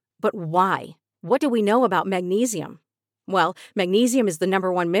about. But why? What do we know about magnesium? Well, magnesium is the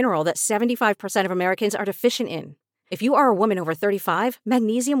number one mineral that 75% of Americans are deficient in. If you are a woman over 35,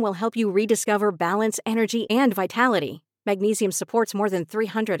 magnesium will help you rediscover balance, energy, and vitality. Magnesium supports more than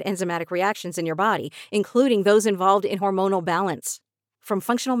 300 enzymatic reactions in your body, including those involved in hormonal balance. From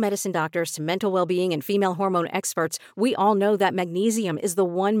functional medicine doctors to mental well-being and female hormone experts, we all know that magnesium is the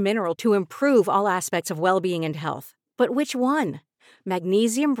one mineral to improve all aspects of well-being and health. But which one?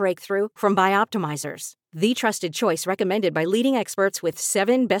 Magnesium Breakthrough from Bioptimizers, the trusted choice recommended by leading experts with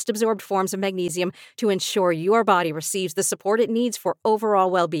 7 best-absorbed forms of magnesium to ensure your body receives the support it needs for overall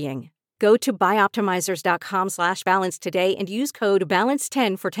well-being. Go to bioptimizers.com/balance today and use code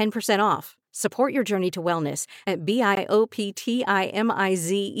BALANCE10 for 10% off. Support your journey to wellness at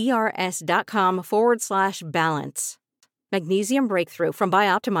bioptimizers.com/balance. Magnesium Breakthrough from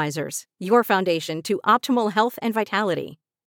Bioptimizers, your foundation to optimal health and vitality.